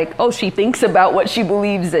thinking like, oh, she thinks about what she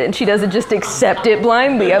believes in. She doesn't just accept it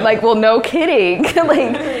blindly. I'm like, well, no kidding.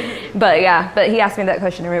 But he asked me that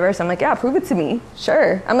question in reverse. I'm like, yeah, prove it to me.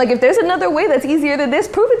 Sure. I'm like, if there's another way that's easier than this,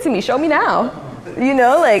 prove it to me. Show me now. You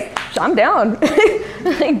know, like, I'm down.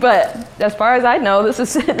 But as far as I know, this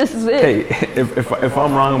is it. Hey, if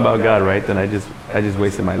I'm wrong about God, right, then I just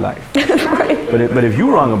wasted my life. Right. But if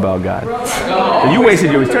you're wrong about God, then you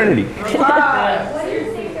wasted your eternity. What do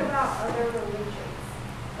you think about other religions?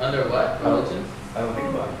 Under what? Religions? I don't think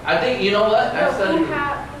about it. I think, you know what? I studied.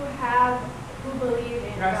 Who believe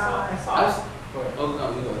in God? Oh,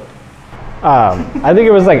 no, you go ahead. I think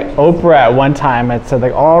it was like Oprah at one time had said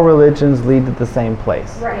like all religions lead to the same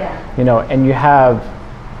place. Right. Yeah. You know, and you have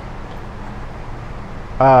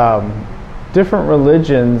different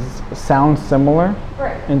religions sound similar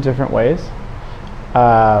Right. in different ways.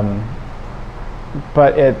 But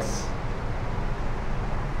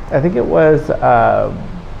I think it was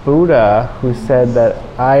Buddha who said that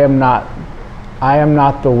I am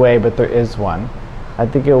not the way, but there is one. I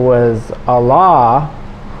think it was Allah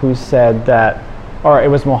who said that, or it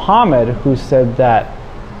was Muhammad who said that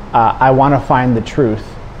I want to find the truth.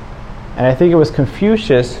 And I think it was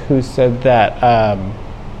Confucius who said that,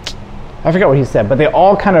 I forget what he said, but they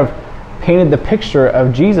all kind of painted the picture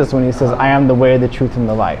of Jesus when he says, I am the way, the truth, and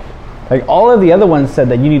the life. Like, all of the other ones said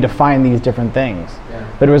that you need to find these different things. Yeah.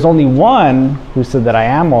 But there was only one who said that I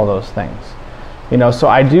am all those things. You know, so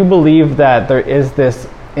I do believe that there is this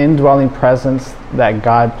indwelling presence that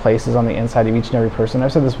God places on the inside of each and every person.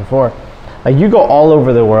 I've said this before. Like, you go all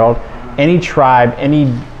over the world, any tribe,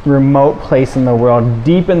 any remote place in the world,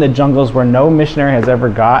 deep in the jungles where no missionary has ever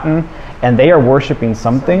gotten, and they are worshiping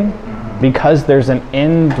something because there's an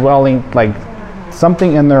indwelling, like,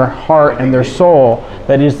 something in their heart and their soul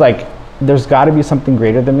that is like, there's got to be something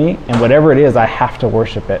greater than me, and whatever it is, I have to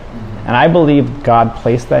worship it. And I believe God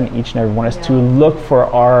placed that in each and every one of us to look for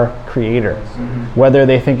our Creator. Whether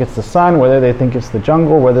they think it's the sun, whether they think it's the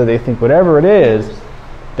jungle, whether they think whatever it is,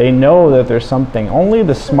 they know that there's something. Only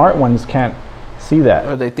the smart ones can't see that.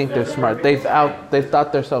 Or they think they're smart. They've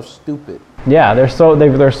thought themselves stupid. Yeah, they're so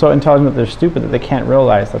intelligent that they're stupid that they can't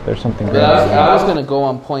realize that there's something greater. I was gonna go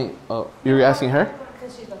on point. Oh, you were asking her?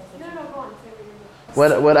 No, go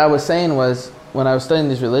on. What I was saying was, when I was studying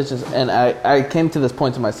these religions, and I came to this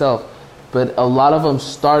point to myself, but a lot of them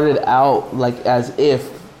started out like as if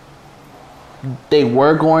they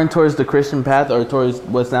were going towards the Christian path, or towards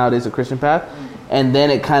what's nowadays a Christian path, and then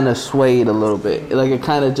it kind of swayed a little bit. Like, it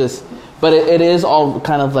kind of just, but it is all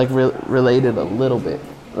kind of like related a little bit.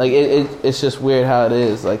 Like, it's just weird how it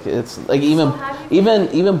is. Like, it's like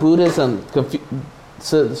even Buddhism,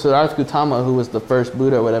 Siddhartha Gautama, who was the first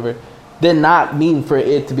Buddha or whatever, did not mean for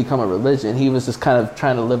it to become a religion. He was just kind of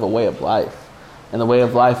trying to live a way of life. And the way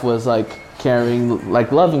of life was like caring,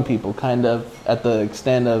 like loving people, kind of at the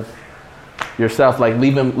extent of yourself, like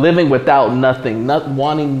living without nothing, not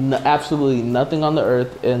wanting absolutely nothing on the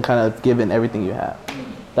earth, and kind of giving everything you have.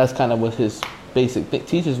 That's kind of what his basic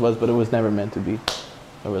teachings was, but it was never meant to be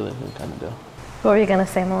a religion kind of deal. What were you going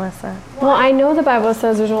to say, Melissa? Well, I know the Bible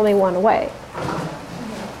says there's only one way.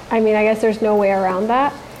 I mean, I guess there's no way around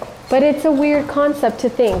that. But it's a weird concept to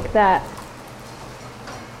think that,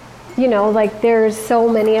 you know, like, there's so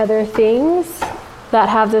many other things that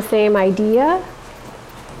have the same idea,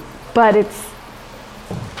 but it's,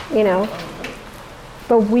 you know,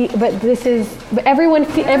 but everyone,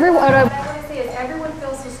 what I want to say is everyone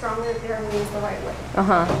feels so strongly that their way is the right way.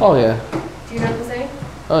 Oh yeah. Do you know what I'm saying?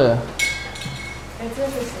 Oh yeah. It's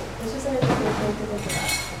interesting. It's just an interesting thing to think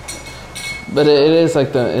about. But it is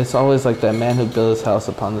like it's always like that man who built his house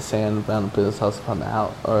upon the sand, man who built his house upon the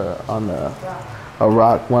house, or on a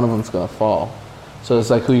rock. One of them's gonna fall. So it's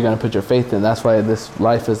like who you're gonna put your faith in. That's why this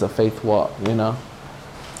life is a faith walk, you know.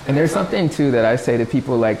 And there's something too that I say to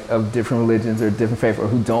people like of different religions or different faiths or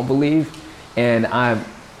who don't believe, and I'm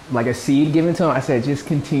like a seed given to them. I said, just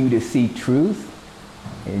continue to seek truth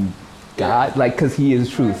and God, like, because He is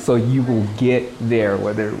truth, so you will get there,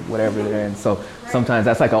 whatever they're in. So sometimes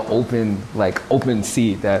that's like an open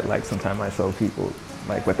seed that like sometimes I show people,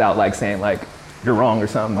 like without like saying like you're wrong or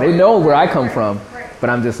something. They know where I come from, but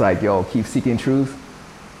I'm just like, yo, keep seeking truth.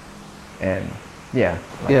 And yeah.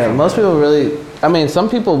 Yeah, most people really, I mean, some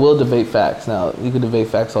people will debate facts. Now, you can debate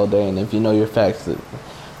facts all day, and if you know your facts,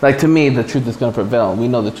 like to me, the truth is going to prevail. We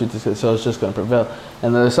know the truth is, so it's just going to prevail.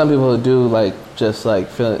 And there's some people who do like just like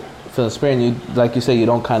feel the spirit, and you, like you say, you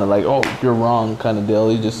don't kind of like, oh, you're wrong kind of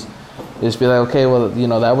deal. You just be like, okay, well, you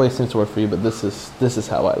know, that way seems to work for you, but this is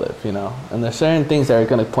how I live, you know. And there's certain things that are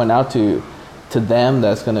going to point out to them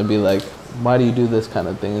that's going to be like, why do you do this kind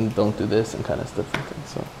of thing and don't do this and kind of stuff and things.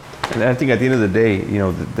 So. And I think at the end of the day, you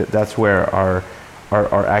know, that's where our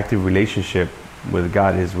active relationship with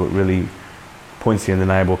God is what really points the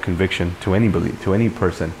undeniable conviction to any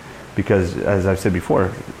person. Because as I've said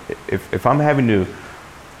before, if I'm having to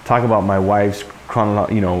talk about my wife's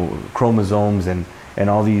chromosomes and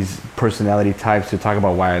all these personality types to talk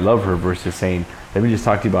about why I love her versus saying, let me just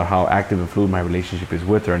talk to you about how active and fluid my relationship is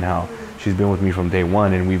with her and how she's been with me from day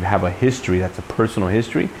one and we have a history that's a personal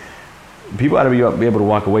history. People ought to be able to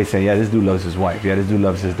walk away saying, yeah, this dude loves his wife. Yeah, this dude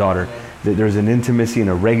loves his daughter. There's an intimacy and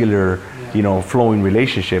a regular, flowing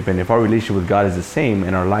relationship. And if our relationship with God is the same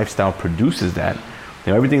and our lifestyle produces that,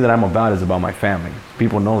 everything that I'm about is about my family.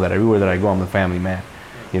 People know that. Everywhere that I go, I'm a family man.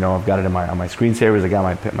 I've got it on my screensavers. I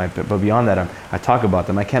got my but beyond that, I talk about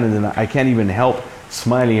them. I can't even help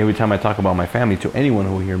smiling every time I talk about my family to anyone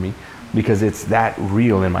who will hear me, because it's that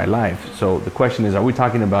real in my life. So the question is, are we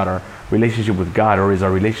talking about our relationship with God, or is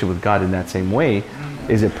our relationship with God in that same way?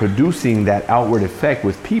 Is it producing that outward effect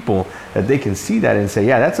with people that they can see that and say,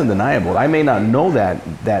 yeah, that's undeniable. I may not know that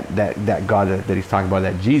God that he's talking about,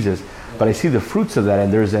 that Jesus, but I see the fruits of that,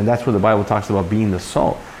 and that's where the Bible talks about being the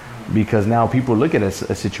salt. Because now people look at a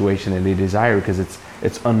situation and they desire, because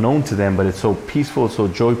it's unknown to them, but it's so peaceful, it's so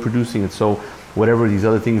joy producing, it's so whatever these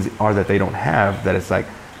other things are that they don't have, that it's like,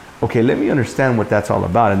 okay, let me understand what that's all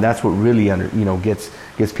about. And that's what really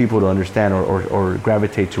gets people to understand or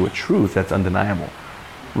gravitate to a truth that's undeniable.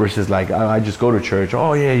 Versus like, I just go to church,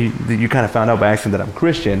 oh yeah, you kind of found out by accident that I'm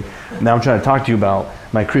Christian. Now I'm trying to talk to you about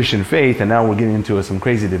my Christian faith, and now we're getting into some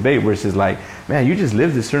crazy debate. Versus like, man, you just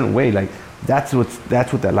lived a certain way. Like that's what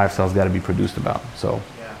that lifestyle's got to be produced about. So,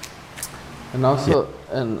 and also,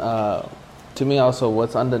 and to me also,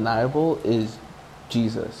 what's undeniable is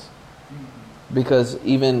Jesus. Because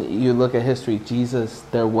even you look at history,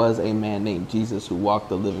 there was a man named Jesus who walked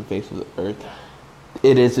the living face of the earth.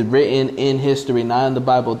 It is written in history, not in the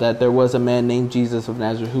Bible, that there was a man named Jesus of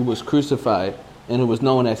Nazareth who was crucified and who was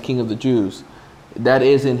known as King of the Jews. That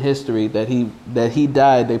is in history, that he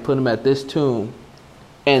died, they put him at this tomb,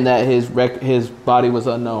 and that his body was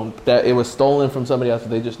unknown. That it was stolen from somebody else,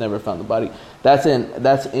 but they just never found the body. That's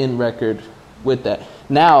in record with that.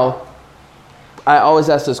 Now, I always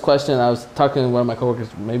ask this question. I was talking to one of my coworkers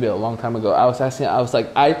maybe a long time ago. I was like,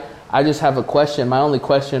 I just have a question. My only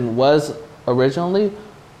question was originally,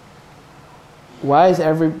 why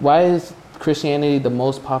is Christianity the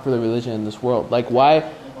most popular religion in this world? Like why,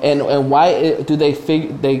 and why do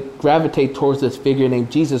they gravitate towards this figure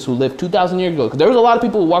named Jesus who lived 2,000 years ago? Because there was a lot of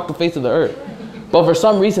people who walked the face of the earth, but for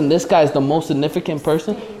some reason this guy is the most significant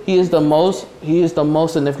person. He is the most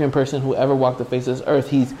significant person who ever walked the face of this earth.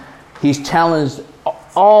 He's challenged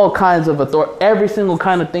all kinds of authority, every single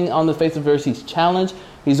kind of thing on the face of the earth. He's challenged.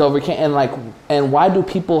 He's overcame, and why do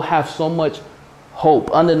people have so much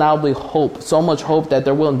hope, undeniably hope, so much hope that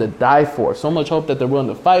they're willing to die for, so much hope that they're willing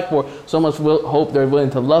to fight for, so much hope they're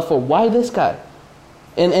willing to love for? Why this guy?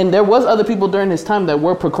 And there was other people during his time that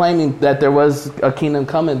were proclaiming that there was a kingdom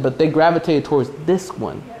coming, but they gravitated towards this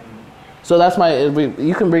one. So that's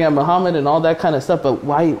you can bring up Muhammad and all that kind of stuff, but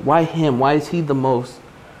why him? Why is he the most?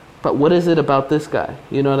 But what is it about this guy?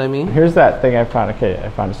 You know what I mean? Here's that thing I found. Okay, I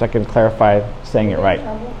found it so I can clarify saying it right.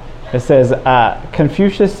 It says,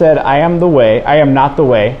 Confucius said, I am the way, I am not the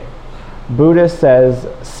way. Buddha says,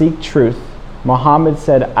 seek truth. Muhammad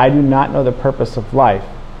said, I do not know the purpose of life.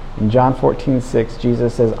 In John 14:6,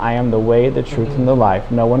 Jesus says, I am the way, the truth, and the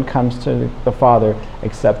life. No one comes to the Father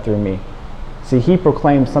except through me. See, he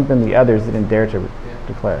proclaimed something the others didn't dare to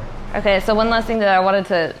declare. Okay, so one last thing that I wanted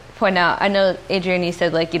to point out. I know, Adrian, you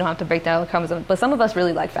said you don't have to break down the chromosomes, but some of us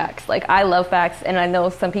really like facts. I love facts, and I know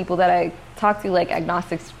some people that I talk to, like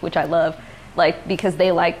agnostics, which I love, like, because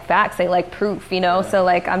they like facts, they like proof, you know? So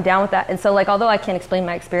like, I'm down with that. And so like, although I can't explain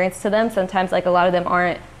my experience to them, sometimes like a lot of them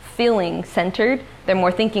aren't feeling centered, they're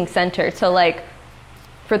more thinking centered. So like,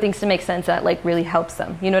 for things to make sense, that like really helps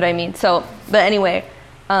them, you know what I mean? So, but anyway,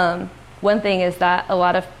 one thing is that a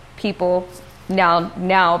lot of people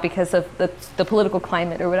now because of the political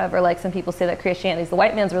climate or whatever, like some people say that Christianity is the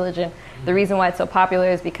white man's religion. The reason why it's so popular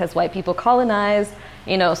is because white people colonized,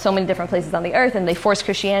 you know, so many different places on the earth, and they forced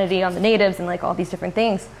Christianity on the natives and like all these different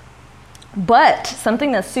things. But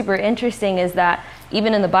something that's super interesting is that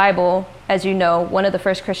even in the Bible, as you know, one of the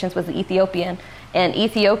first Christians was the Ethiopian. And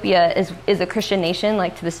Ethiopia is a Christian nation,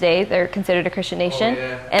 like to this day, they're considered a Christian nation. Oh,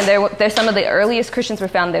 yeah. And they're some of the earliest Christians were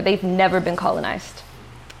found there. They've never been colonized.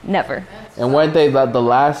 Never. And weren't they the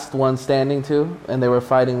last one standing too? And they were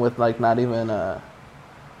fighting with like not even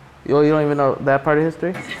you don't even know that part of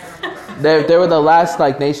history? They were the last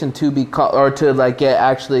like nation to be or to like get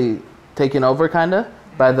actually taken over kinda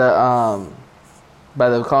by the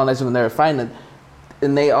colonizers when they were fighting.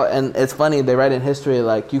 And it's funny, they write in history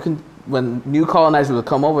like when new colonizers would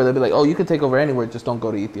come over, they'd be like, oh, you can take over anywhere, just don't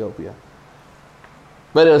go to Ethiopia.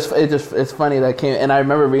 But it's funny that came, and I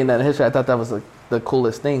remember reading that in history. I thought that was like the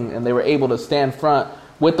coolest thing, and they were able to stand front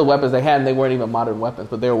with the weapons they had, and they weren't even modern weapons,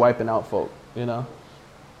 but they were wiping out folk, you know.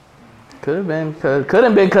 Could have been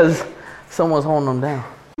because someone's holding them down.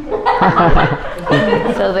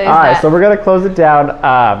 So there's all right, so we're gonna close it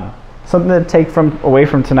down. Something to take away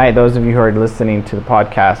from tonight, those of you who are listening to the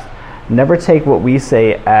podcast, never take what we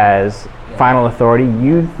say as final authority.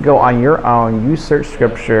 You go on your own, you search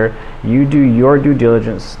scripture, you do your due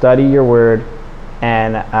diligence, study your word,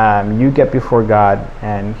 and you get before God,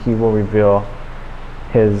 and he will reveal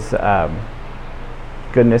his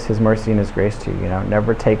goodness, his mercy, and his grace to you. You know,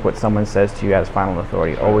 never take what someone says to you as final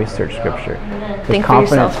authority. Always search scripture. Because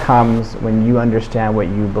confidence comes when you understand what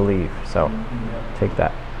you believe. So take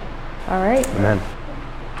that. All right. Amen.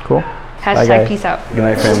 Cool. Hashtag peace out. Good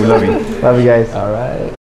night, fam. We love you. Love you guys. All right.